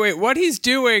 wait. What he's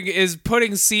doing is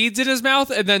putting seeds in his mouth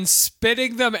and then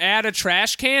spitting them at a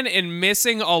trash can and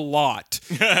missing a lot.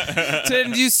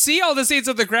 And you see all the seeds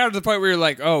on the ground to the point where you're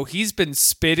like, oh, he's been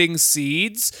spitting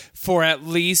seeds for at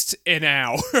least an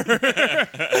hour.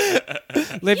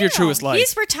 Live your truest life.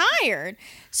 He's retired.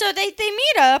 So they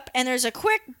meet up, and there's a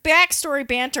quick backstory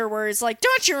banter where he's like,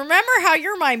 don't you remember how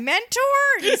you're my mentor?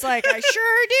 And he's like, I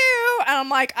sure do. And I'm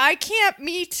like, I can't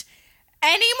meet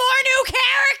any more new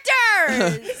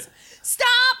characters.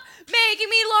 Stop making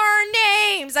me learn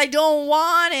names. I don't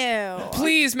want to.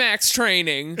 Please, Max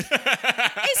Training.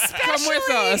 Especially Come with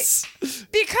us.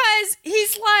 because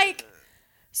he's like,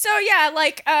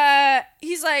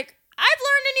 he's like, I've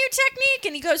learned a new technique,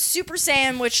 and he goes Super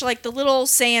Saiyan, which like the little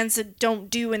Saiyans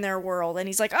don't do in their world, and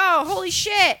he's like, oh, holy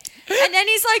shit. And then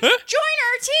he's like, join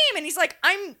our team, and he's like,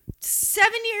 I'm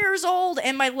 7 years old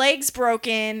and my leg's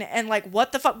broken, and like,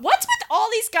 what the fuck? What's with all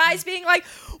these guys being like,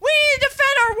 we need to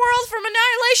defend our world from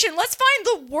annihilation, let's find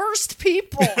the worst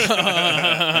people. Let's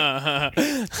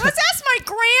ask my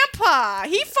grandpa,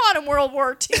 he fought in World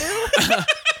War II.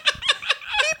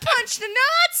 He punched a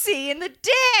Nazi in the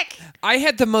dick. I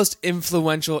had the most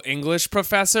influential English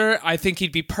professor. I think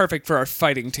he'd be perfect for our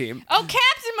fighting team. Oh,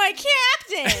 Captain, my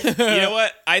captain. You know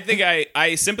what? I think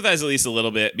I sympathize at least a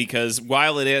little bit, because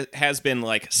while it has been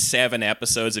like 7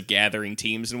 episodes of gathering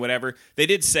teams and whatever, they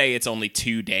did say it's only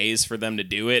 2 days for them to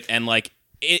do it. And like,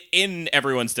 in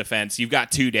everyone's defense, you've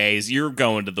got 2 days. You're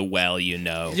going to the well, you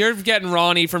know. You're getting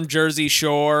Ronnie from Jersey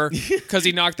Shore because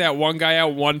he knocked that one guy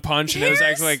out one punch, and it was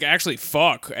actually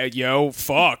fuck, fuck. But here's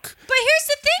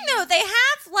the thing, though. They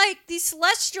have, like, these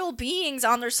celestial beings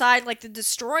on their side, like the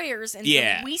Destroyers and the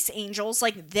Whis Angels.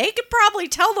 Like, they could probably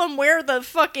tell them where the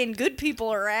fucking good people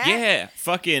are at. Yeah,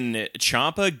 fucking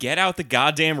Champa, get out the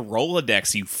goddamn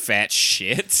Rolodex, you fat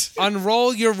shit.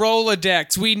 Unroll your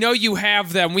Rolodex. We know you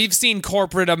have them. We've seen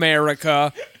corporate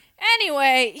America.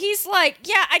 Anyway, he's like,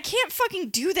 yeah, I can't fucking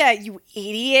do that, you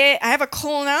idiot. I have a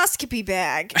colonoscopy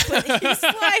bag. But he's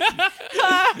like,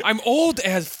 I'm old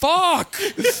as fuck.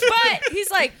 But he's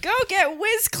like, go get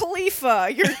Wiz Khalifa.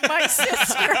 You're my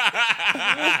sister.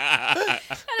 And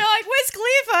they're like, Wiz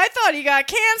Khalifa, I thought he got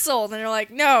canceled. And they're like,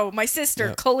 no, my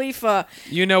sister, Khalifa.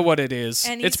 You know what it is.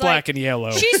 And It's he's black like, and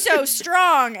yellow. She's so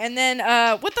strong. And then,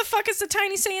 what the fuck is the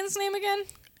Tiny Saiyan's name again?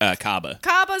 Kaba.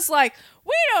 Kaba's like,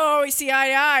 we don't always see eye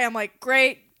to eye. I'm like,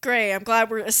 great. I'm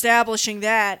glad we're establishing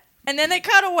that. And then they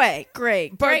cut away.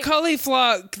 Great. But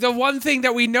Caulifla, the one thing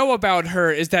that we know about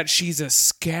her is that she's a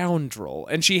scoundrel,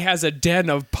 and she has a den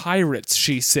of pirates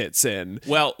she sits in.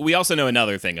 Well, we also know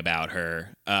another thing about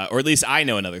her, or at least I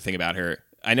know another thing about her.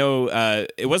 I know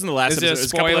it wasn't the last Is it episode. a It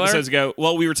was a couple spoiler? episodes ago.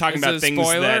 Well, we were talking Is it about a things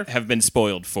spoiler? that have been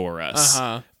spoiled for us.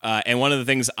 Uh-huh. And one of the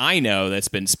things I know that's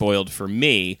been spoiled for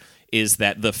me is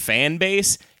that the fan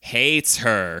base hates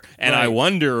her, and Right. I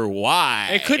wonder why.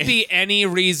 It could be any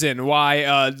reason why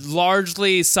a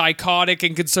largely psychotic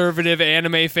and conservative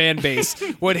anime fan base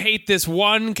would hate this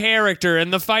one character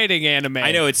in the fighting anime.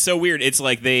 I know, it's so weird. It's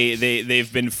like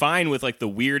they've been fine with like the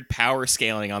weird power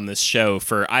scaling on this show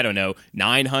for, I don't know,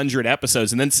 900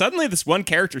 episodes, and then suddenly this one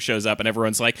character shows up and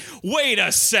everyone's like, wait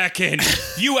a second,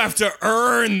 you have to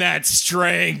earn that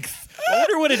strength. I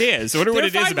wonder what it is. I wonder what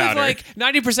it is about her. Like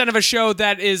 90% of a show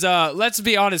that is, let's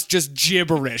be honest, just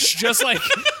gibberish, just like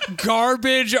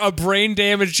garbage. A brain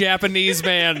damaged Japanese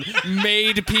man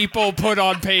made people put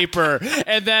on paper,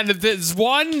 and then there's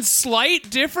one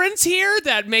slight difference here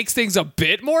that makes things a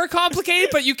bit more complicated,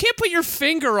 but you can't put your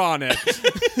finger on it.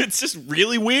 It's just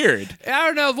really weird. I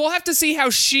don't know. We'll have to see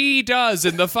how she does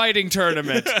in the fighting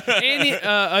tournament.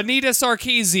 Anita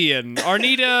Sarkeesian,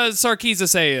 Arnita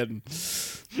Sarkeesian.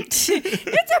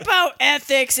 It's about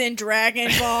ethics in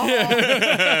Dragon Ball.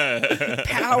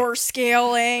 Power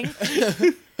scaling.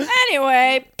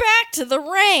 Anyway, back to the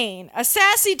rain. A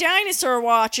sassy dinosaur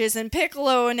watches and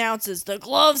Piccolo announces the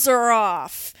gloves are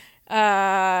off.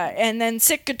 And then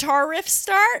sick guitar riffs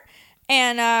start.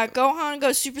 And Gohan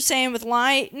goes Super Saiyan with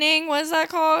lightning. What is that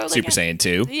called? Super Saiyan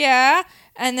 2. Yeah.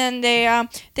 And then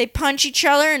they punch each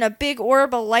other, and a big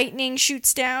orb of lightning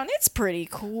shoots down. It's pretty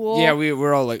cool. Yeah,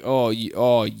 we're all like,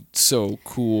 oh, so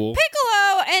cool.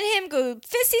 Piccolo and him go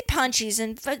fisty punches,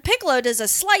 and Piccolo does a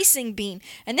slicing beam,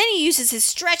 and then he uses his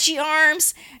stretchy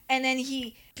arms, and then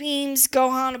he beams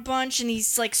Gohan a bunch, and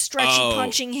he's like stretchy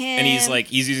punching him. And he's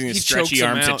using his stretchy chokes him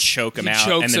arm to out. choke him He out,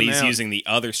 chokes and then him he's out. using the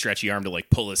other stretchy arm to like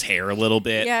pull his hair a little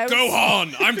bit. Yeah, it was-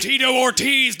 Gohan, I'm Tito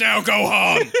Ortiz now,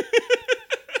 Gohan.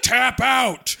 Tap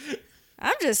out.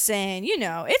 I'm just saying,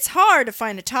 it's hard to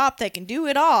find a top that can do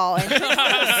it all. And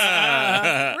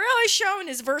really showing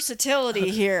his versatility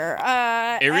here.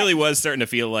 It really was starting to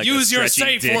feel like Use a your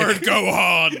stretchy safe dick. word,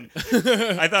 Gohan.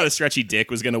 I thought a stretchy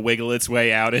dick was going to wiggle its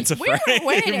way out into We were frame.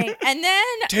 waiting. And then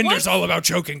Tinder's all about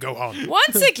choking, Gohan.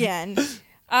 once again,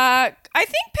 I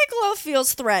think Piccolo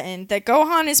feels threatened that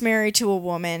Gohan is married to a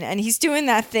woman, and he's doing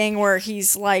that thing where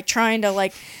he's like trying to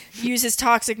like use his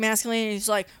toxic masculinity. He's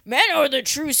like, men are the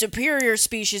true superior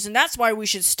species, and that's why we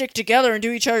should stick together and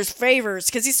do each other's favors.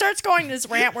 Because he starts going this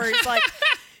rant where he's like,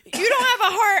 you don't have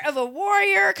a heart of a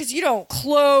warrior because you don't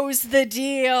close the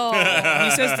deal.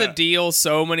 He says the deal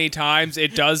so many times,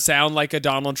 it does sound like a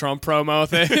Donald Trump promo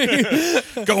thing.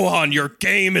 Gohan, your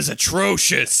game is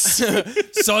atrocious.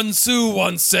 Sun Tzu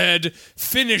once said,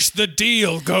 finish the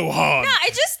deal, Gohan. No,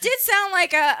 it just did sound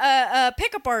like a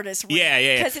pickup artist. Rant,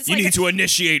 Yeah. 'cause it's You like need to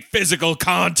initiate physical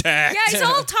contact. Yeah, he's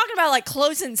all talking about like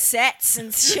closing sets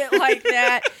and shit like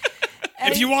that.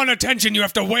 If you want attention, you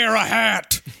have to wear a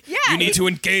hat. Yeah, You need to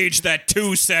engage that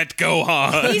 2-set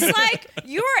Gohan. He's like,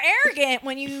 you were arrogant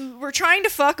when you were trying to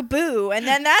fuck Boo, and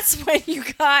then that's when you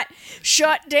got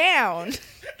shut down.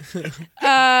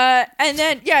 And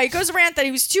then, he goes around that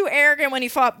he was too arrogant when he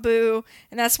fought Boo,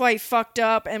 and that's why he fucked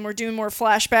up, and we're doing more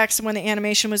flashbacks when the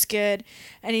animation was good.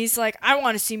 And he's like, I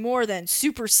want to see more than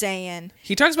Super Saiyan.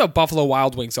 He talks about Buffalo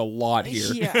Wild Wings a lot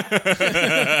here.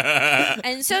 Yeah.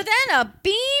 And so then a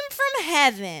beam from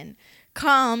heaven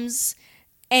comes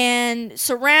and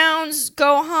surrounds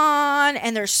Gohan,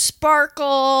 and there's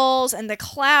sparkles, and the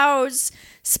clouds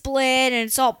split, and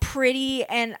it's all pretty.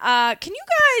 And can you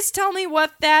guys tell me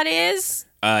what that is?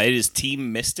 It is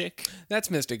Team Mystic.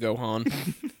 That's Mystic Gohan.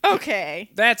 Okay.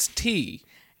 That's T.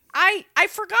 I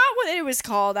forgot what it was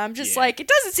called. I'm just Yeah. like, it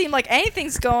doesn't seem like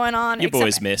anything's going on. Your except-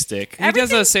 boy's Mystic. He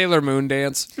does a Sailor Moon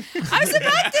dance. I was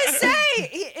about to say,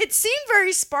 it seemed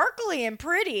very sparkly and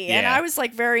pretty, and Yeah. I was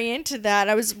like very into that.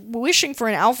 I was wishing for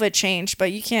an outfit change,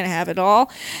 but you can't have it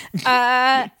all.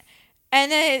 And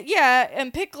then,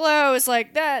 and Piccolo is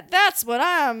like, that's what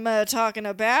I'm talking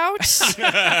about.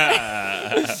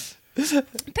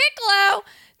 Piccolo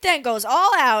then goes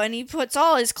all out, and he puts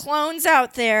all his clones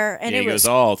out there, and Yeah, it he was goes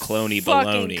all cloney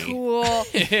fucking baloney. cool.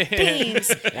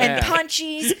 Beams and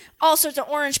punchies, all sorts of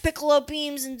orange Piccolo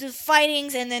beams and the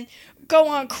fightings, and then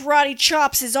Gohan karate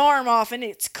chops his arm off, and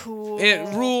it's cool. It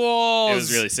rules. It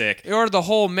was really sick. Or the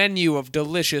whole menu of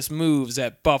delicious moves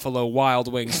at Buffalo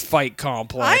Wild Wings Fight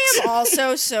Complex. I am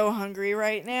also so hungry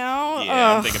right now.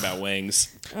 Yeah, I'm thinking about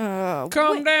wings.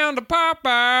 Come down to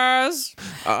Popeyes.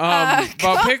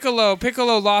 But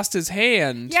Piccolo lost his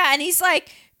hand. Yeah, and he's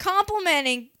like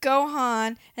complimenting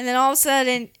Gohan, and then all of a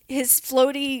sudden his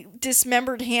floaty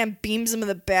dismembered hand beams him in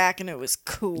the back, and it was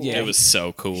cool. Yeah. It was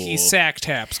so cool. He sack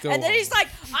taps Gohan. And then he's like,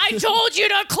 I told you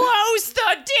to close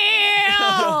the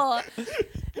deal!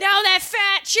 Now that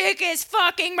fat chick is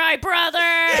fucking my brother!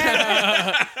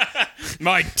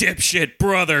 My dipshit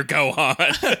brother, Gohan.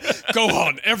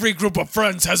 Gohan, every group of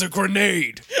friends has a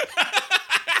grenade.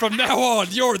 From now on,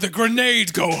 you're the grenade,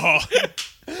 Gohan.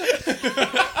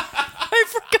 I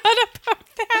forgot about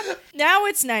that. Now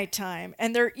it's nighttime,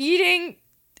 and they're eating.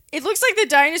 It looks like the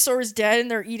dinosaur is dead,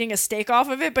 and they're eating a steak off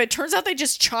of it, but it turns out they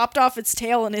just chopped off its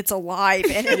tail, and it's alive.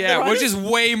 And it Yeah, runs- which is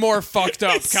way more fucked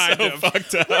up, kind so of.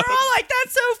 fucked up. We're all like,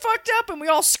 that's so fucked up, and we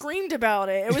all screamed about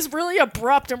it. It was really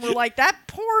abrupt, and we're like, that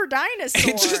poor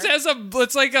dinosaur. It just has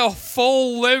it's like a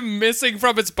full limb missing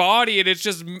from its body, and it's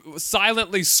just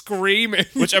silently screaming.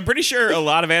 Which I'm pretty sure a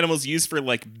lot of animals use for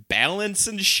like balance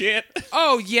and shit.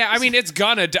 Oh yeah, I mean it's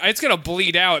gonna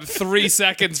bleed out 3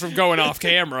 seconds from going off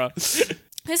camera.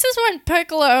 This is when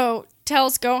Piccolo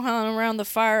tells Gohan around the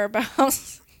fire about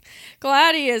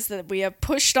Gladius that we have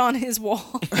pushed on his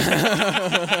wall.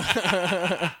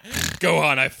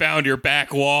 Gohan, I found your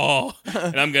back wall,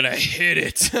 and I'm gonna hit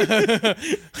it.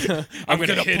 I'm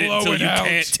gonna hit it blow until it you out.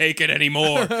 can't take it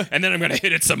anymore, and then I'm gonna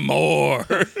hit it some more.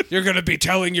 You're gonna be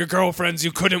telling your girlfriends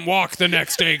you couldn't walk the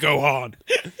next day, Gohan.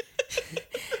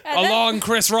 A long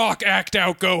Chris Rock act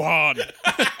out, Gohan.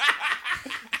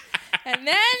 And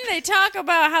then they talk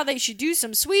about how they should do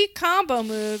some sweet combo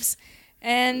moves.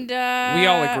 And We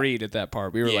all agreed at that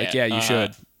part. We were like, yeah, you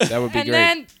should. That would be And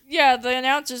great. then, the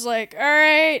announcer's like, all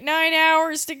right, 9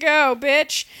 hours to go,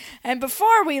 bitch. And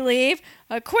before we leave,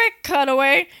 a quick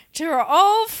cutaway to our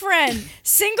old friend,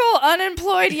 single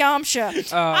unemployed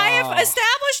Yamcha. I have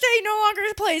established that he no longer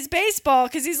plays baseball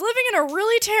because he's living in a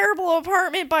really terrible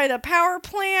apartment by the power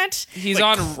plant. He's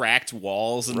like on cracked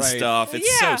walls and Right. stuff. It's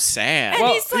Yeah. so sad. And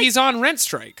well, he's like- he's on rent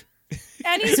strike.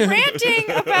 And he's ranting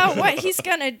about what he's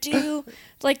gonna do,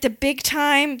 like the big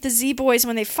time, the Z-Boys,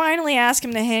 when they finally ask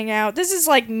him to hang out. This is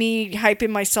like me hyping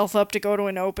myself up to go to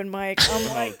an open mic. I'm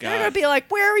like, they're gonna be like,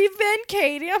 where have you been,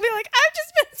 Katie? I'll be like, I've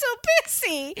just been so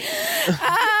busy.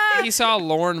 He saw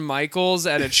Lorne Michaels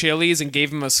at a Chili's and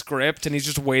gave him a script, and he's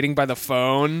just waiting by the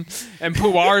phone. And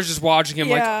Puar's just watching him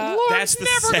like, Yeah. Lorne's That's the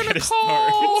never gonna saddest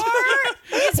call.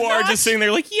 Or just sitting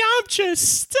there like, Yamcha,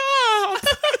 stop.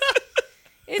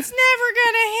 It's never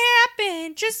gonna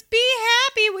happen. Just be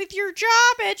happy with your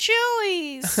job at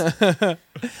Chili's.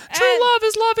 True love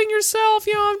is loving yourself,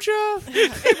 Yamcha.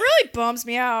 It really bums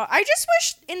me out. I just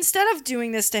wish instead of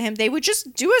doing this to him, they would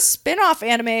just do a spin-off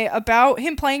anime about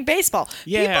him playing baseball.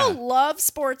 Yeah. People love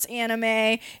sports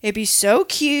anime. It'd be so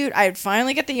cute. I'd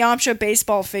finally get the Yamcha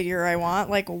baseball figure I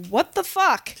want. Like, what the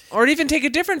fuck? Or even take a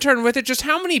different turn with it. Just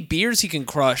how many beers he can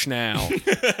crush now.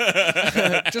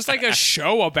 Just like a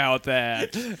show about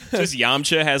that. Just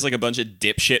Yamcha has like a bunch of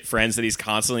dipshit friends that he's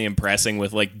constantly impressing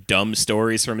with like dumb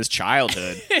stories from his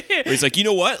childhood. Where he's like, you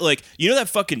know what? Like, you know that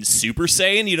fucking Super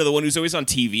Saiyan? You know, the one who's always on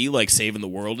TV, like saving the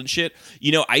world and shit?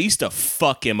 You know, I used to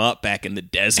fuck him up back in the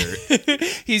desert.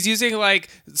 He's using like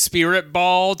Spirit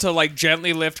Ball to like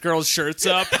gently lift girls' shirts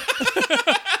up.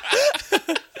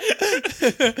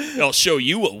 I'll show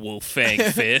you a wolf fang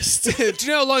fist. Do you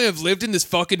know how long I've lived in this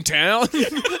fucking town?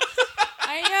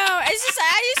 I know. It's just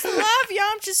I used to love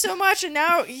Yamcha so much, and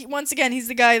now once again he's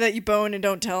the guy that you bone and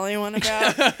don't tell anyone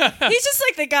about. He's just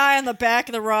like the guy on the back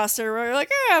of the roster where you're like,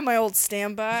 my old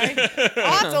standby.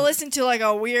 I'll have to listen to like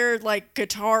a weird like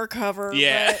guitar cover.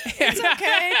 Yeah. But it's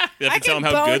okay. You have I to tell him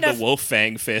can how bone good the wolf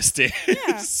fang fist is. Yeah,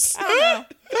 I don't know.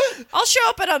 I'll show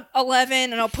up at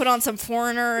 11 and I'll put on some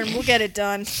Foreigner and we'll get it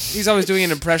done. He's always doing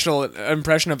an impression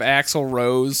of Axl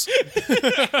Rose.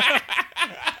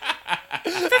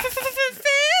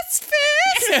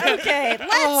 Fist. Okay,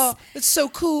 let's. It's so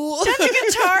cool. Then the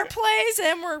guitar plays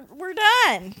and we're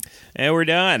done. And we're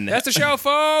done. That's the show,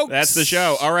 folks. That's the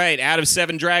show. All right, out of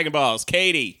 7 Dragon Balls,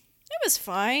 Katie. It was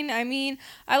fine. I mean,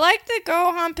 I like the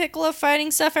Gohan Piccolo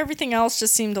fighting stuff. Everything else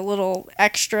just seemed a little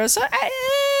extra. So,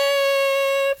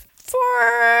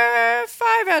 for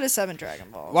 5 out of 7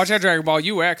 Dragon Balls. Watch out, Dragon Ball.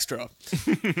 You extra.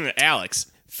 Alex.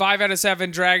 5 out of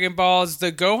 7 Dragon Balls. The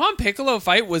Gohan Piccolo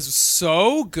fight was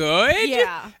so good.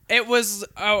 Yeah. It was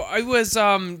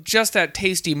just that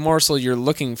tasty morsel you're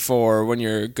looking for when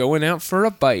you're going out for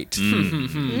a bite.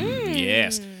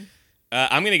 Yes.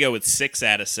 I'm going to go with 6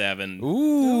 out of 7.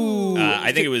 Ooh.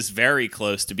 I think it was very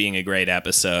close to being a great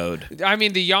episode. I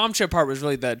mean, the Yamcha part was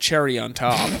really the cherry on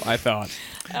top, I thought.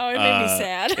 Oh, it made me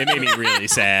sad. It made me really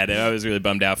sad. I was really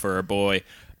bummed out for our boy.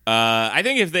 I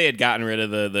think if they had gotten rid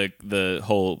of the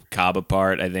whole Kaba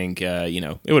part, I think, it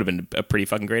would have been a pretty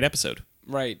fucking great episode.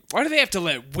 Right. Why do they have to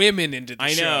let women into the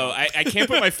show? I know. I can't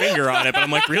put my finger on it, but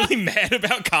I'm like really mad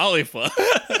about Caulifla.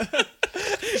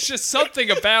 It's just something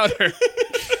about her.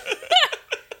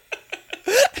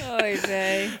 Oy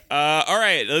vey. All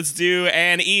right, let's do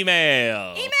an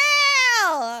email.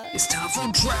 Email! It's time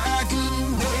for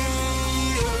Dragon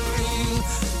Mail.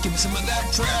 Give me some of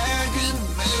that Dragon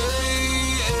Mail.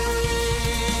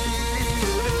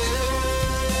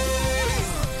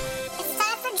 It's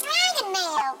time for Dragon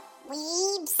Mail,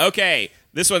 weebs. Okay,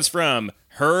 this one's from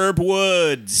Herb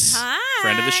Woods. Hi.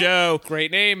 Friend of the show.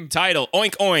 Great name. Title,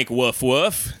 Oink Oink Woof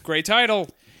Woof. Great title.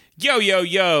 Yo, yo,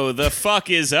 yo, the fuck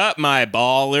is up, my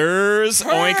ballers?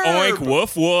 Oink Oink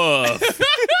Woof Woof.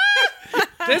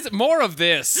 There's more of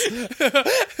this.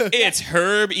 It's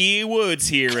Herb E. Woods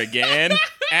here again.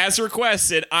 As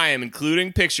requested, I am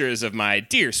including pictures of my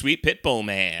dear sweet pit bull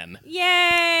man.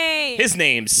 Yay! His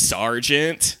name's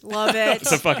Sergeant. Love it.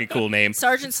 It's a fucking cool name.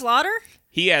 Sergeant Slaughter?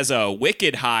 He has a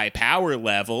wicked high power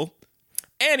level.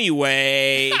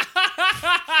 Anyway,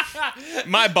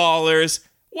 my ballers,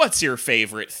 what's your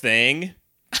favorite thing?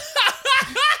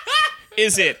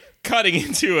 Is it cutting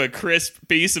into a crisp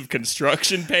piece of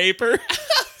construction paper?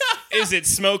 Is it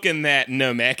smoking that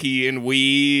Namekian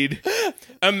weed?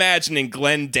 Imagining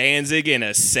Glenn Danzig in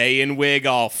a Saiyan wig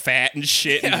all fat and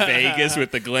shit in Vegas with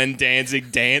the Glenn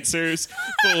Danzig dancers,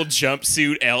 full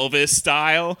jumpsuit Elvis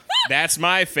style? That's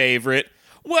my favorite.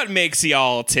 What makes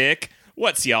y'all tick?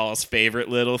 What's y'all's favorite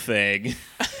little thing?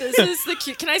 This is the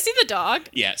cute. Can I see the dog?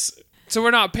 Yes. So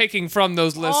we're not picking from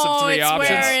those lists of 3 it's options.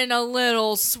 wearing a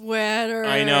little sweater.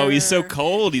 I know, he's so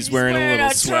cold, he's wearing a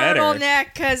little sweater.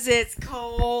 turtleneck because it's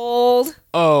cold.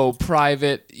 Oh,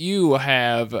 Private, you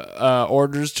have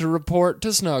orders to report to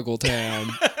Snuggletown.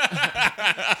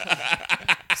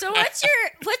 So what's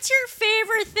your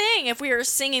favorite thing if we were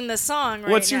singing the song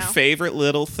right What's now? your favorite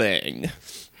little thing?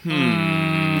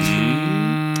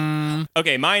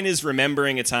 Okay, mine is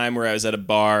remembering a time where I was at a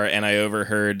bar and I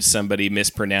overheard somebody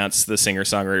mispronounce the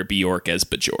singer-songwriter Bjork as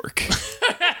Bjork.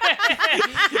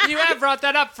 You have brought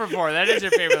that up before. That is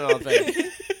your favorite little thing.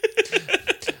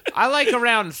 I like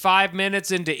around 5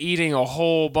 minutes into eating a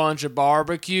whole bunch of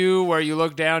barbecue where you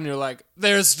look down and you're like,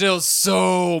 there's still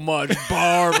so much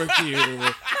barbecue.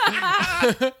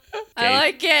 I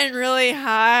like getting really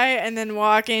high and then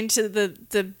walking to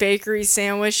the bakery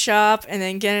sandwich shop and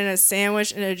then getting a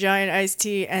sandwich and a giant iced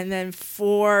tea and then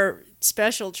 4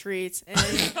 special treats. And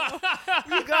then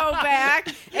you go back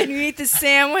and you eat the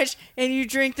sandwich and you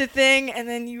drink the thing and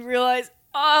then you realize,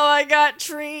 oh, I got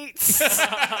treats.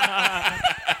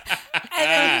 And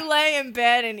then you lay in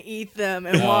bed and eat them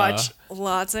and watch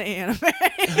lots of anime.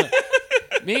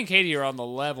 Me and Katie are on the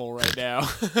level right now.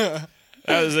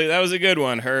 That was a good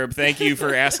one, Herb. Thank you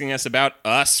for asking us about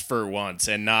us for once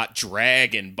and not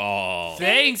Dragon Ball.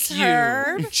 Thank you.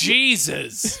 Herb.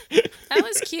 Jesus. That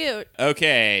was cute.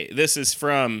 Okay, this is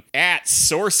from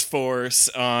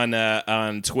 @SourceForce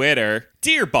on Twitter.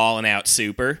 Dear Ballin' Out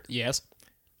Super, Yes.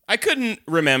 I couldn't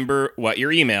remember what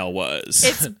your email was.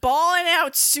 It's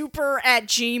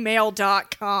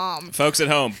ballingoutsuper@gmail.com. Folks at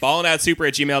home,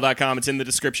 ballingoutsuper@gmail.com. It's in the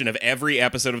description of every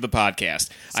episode of the podcast.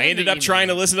 I ended up trying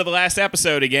to listen to the last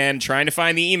episode again, trying to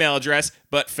find the email address,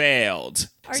 but failed.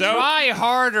 Try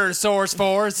harder, Source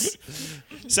Force.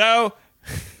 So,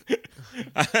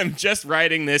 I'm just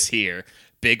writing this here.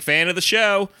 Big fan of the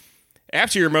show.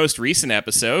 After your most recent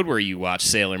episode where you watched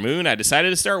Sailor Moon, I decided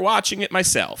to start watching it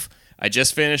myself. I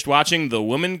just finished watching The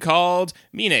Woman Called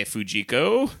Mine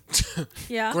Fujiko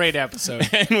Yeah. Great episode.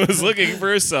 and was looking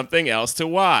for something else to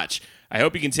watch. I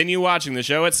hope you continue watching the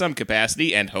show at some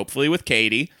capacity and hopefully with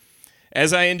Katie,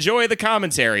 as I enjoy the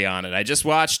commentary on it. I just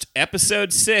watched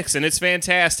episode 6 and it's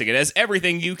fantastic. It has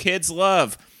everything you kids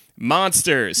love.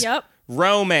 Monsters. Yep.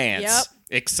 Romance. Yep.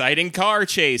 Exciting car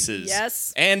chases.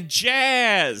 Yes. And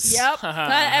jazz. Yep.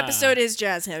 That episode is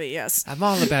jazz heavy, yes. I'm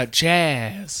all about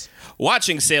jazz.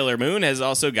 Watching Sailor Moon has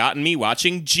also gotten me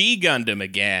watching G Gundam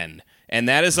again. And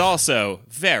that is also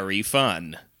very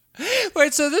fun.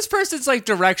 Wait, so this person's like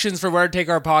directions for where to take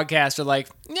our podcast are like,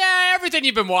 yeah, everything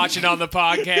you've been watching on the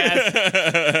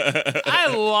podcast.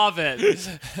 I love it.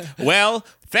 Well,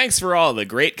 thanks for all the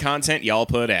great content y'all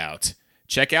put out.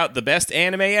 Check out the best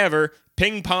anime ever,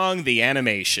 Ping Pong the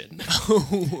Animation.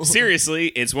 Seriously,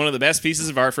 it's one of the best pieces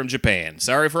of art from Japan.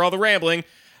 Sorry for all the rambling.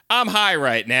 I'm high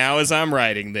right now as I'm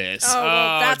writing this. Oh,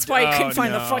 well, that's why you couldn't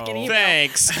find the fucking email.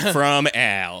 Thanks from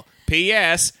Al.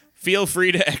 P.S. Feel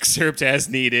free to excerpt as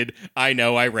needed. I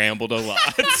know I rambled a lot.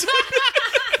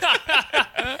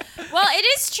 Well, it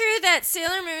is true that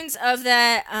Sailor Moon's of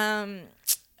that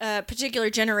particular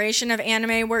generation of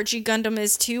anime where G Gundam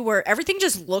is too, where everything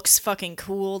just looks fucking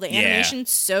cool. The animation's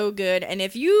so good. And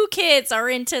if you kids are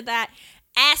into that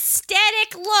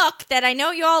aesthetic look that I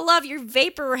know you all love, your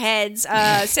vapor heads,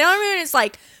 Sailor Moon is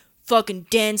like fucking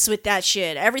dense with that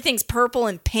shit. Everything's purple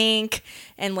and pink,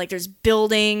 and like there's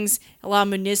buildings, a lot of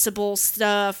municipal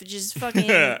stuff. Just fucking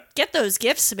get those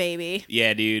gifts, baby.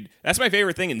 Yeah, dude. That's my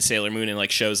favorite thing in Sailor Moon and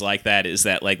like shows like that is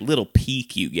that like little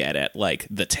peek you get at like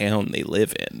the town they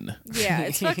live in. Yeah,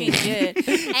 it's fucking good.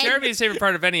 And, Jeremy's favorite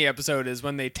part of any episode is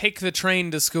when they take the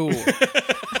train to school.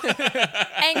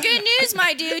 and good news,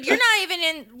 my dude, you're not even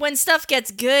in when stuff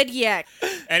gets good yet.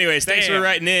 Anyways, thanks for Damn.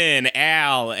 writing in,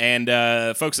 Al. And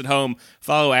folks at home,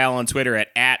 follow Al on Twitter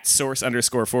at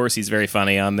 @source_force. He's very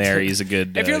funny on there. He's a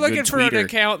good If you're good looking for an tweeter.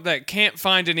 account that can't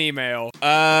find an email,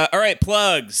 All right,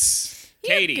 plugs.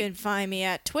 Katie. You can find me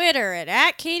at Twitter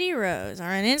at Katie Rose or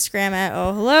on Instagram at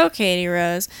Oh Hello Katie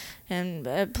Rose.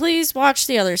 And please watch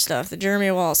the other stuff that Jeremy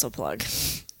will also plug.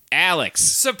 Alex.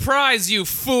 surprise you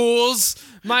fools!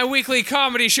 My weekly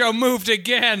comedy show moved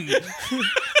again.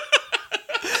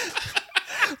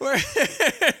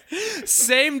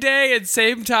 Same day and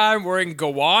same time. We're in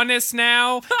Gowanus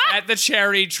now at the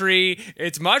Cherry Tree.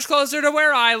 It's much closer to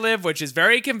where I live, which is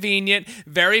very convenient,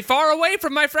 very far away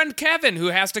from my friend Kevin, who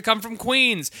has to come from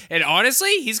Queens. And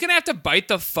honestly, he's going to have to bite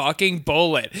the fucking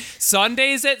bullet.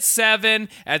 Sundays at 7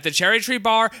 at the Cherry Tree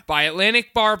Bar by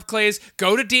Atlantic Barclays.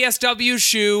 Go to DSW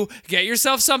Shoe, get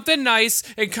yourself something nice,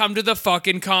 and come to the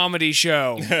fucking comedy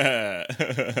show.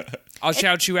 I'll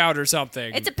shout you out or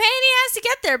something. It's a pain in the ass to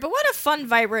get there, but what a fun,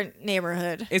 vibrant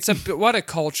neighborhood. It's what a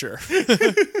culture.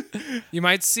 You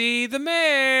might see the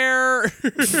mayor.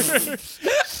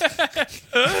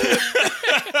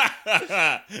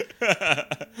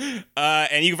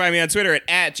 And you can find me on Twitter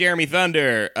at Jeremy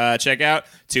Thunder. Check out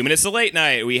 2 Minutes to Late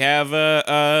Night. We have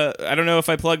I don't know if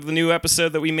I plugged the new episode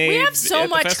that we made. We have so at the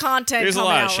much content There's a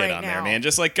coming lot of out shit right on now. there, man.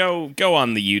 Just like go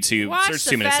on the YouTube, Watch search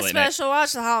the 2 Minutes Fest to Late Night. special,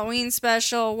 watch the Halloween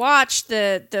special, watch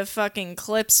the fucking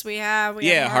clips we have. We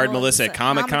Yeah, have Hard Melissa at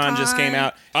Comic-Con just came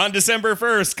out. On December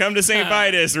 1st, come to St.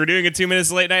 Vitus. We're doing a 2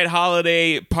 Minutes Late Night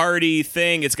holiday party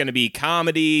thing. It's going to be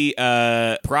comedy,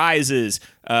 prizes.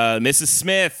 Mrs.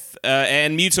 Smith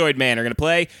and Mutoid Man are going to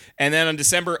play. And then on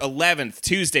December 11th,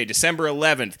 Tuesday, December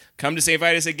 11th, come to St.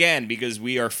 Vitus again because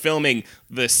we are filming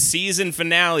the season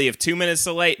finale of 2 Minutes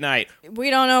to Late Night. We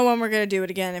don't know when we're going to do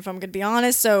it again, if I'm going to be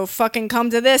honest. So fucking come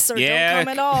to this or Yeah. don't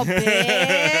come at all,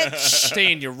 bitch.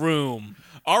 Stay in your room.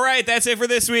 All right, that's it for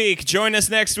this week. Join us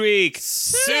next week.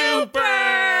 Super!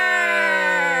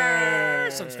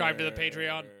 Subscribe to the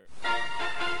Patreon.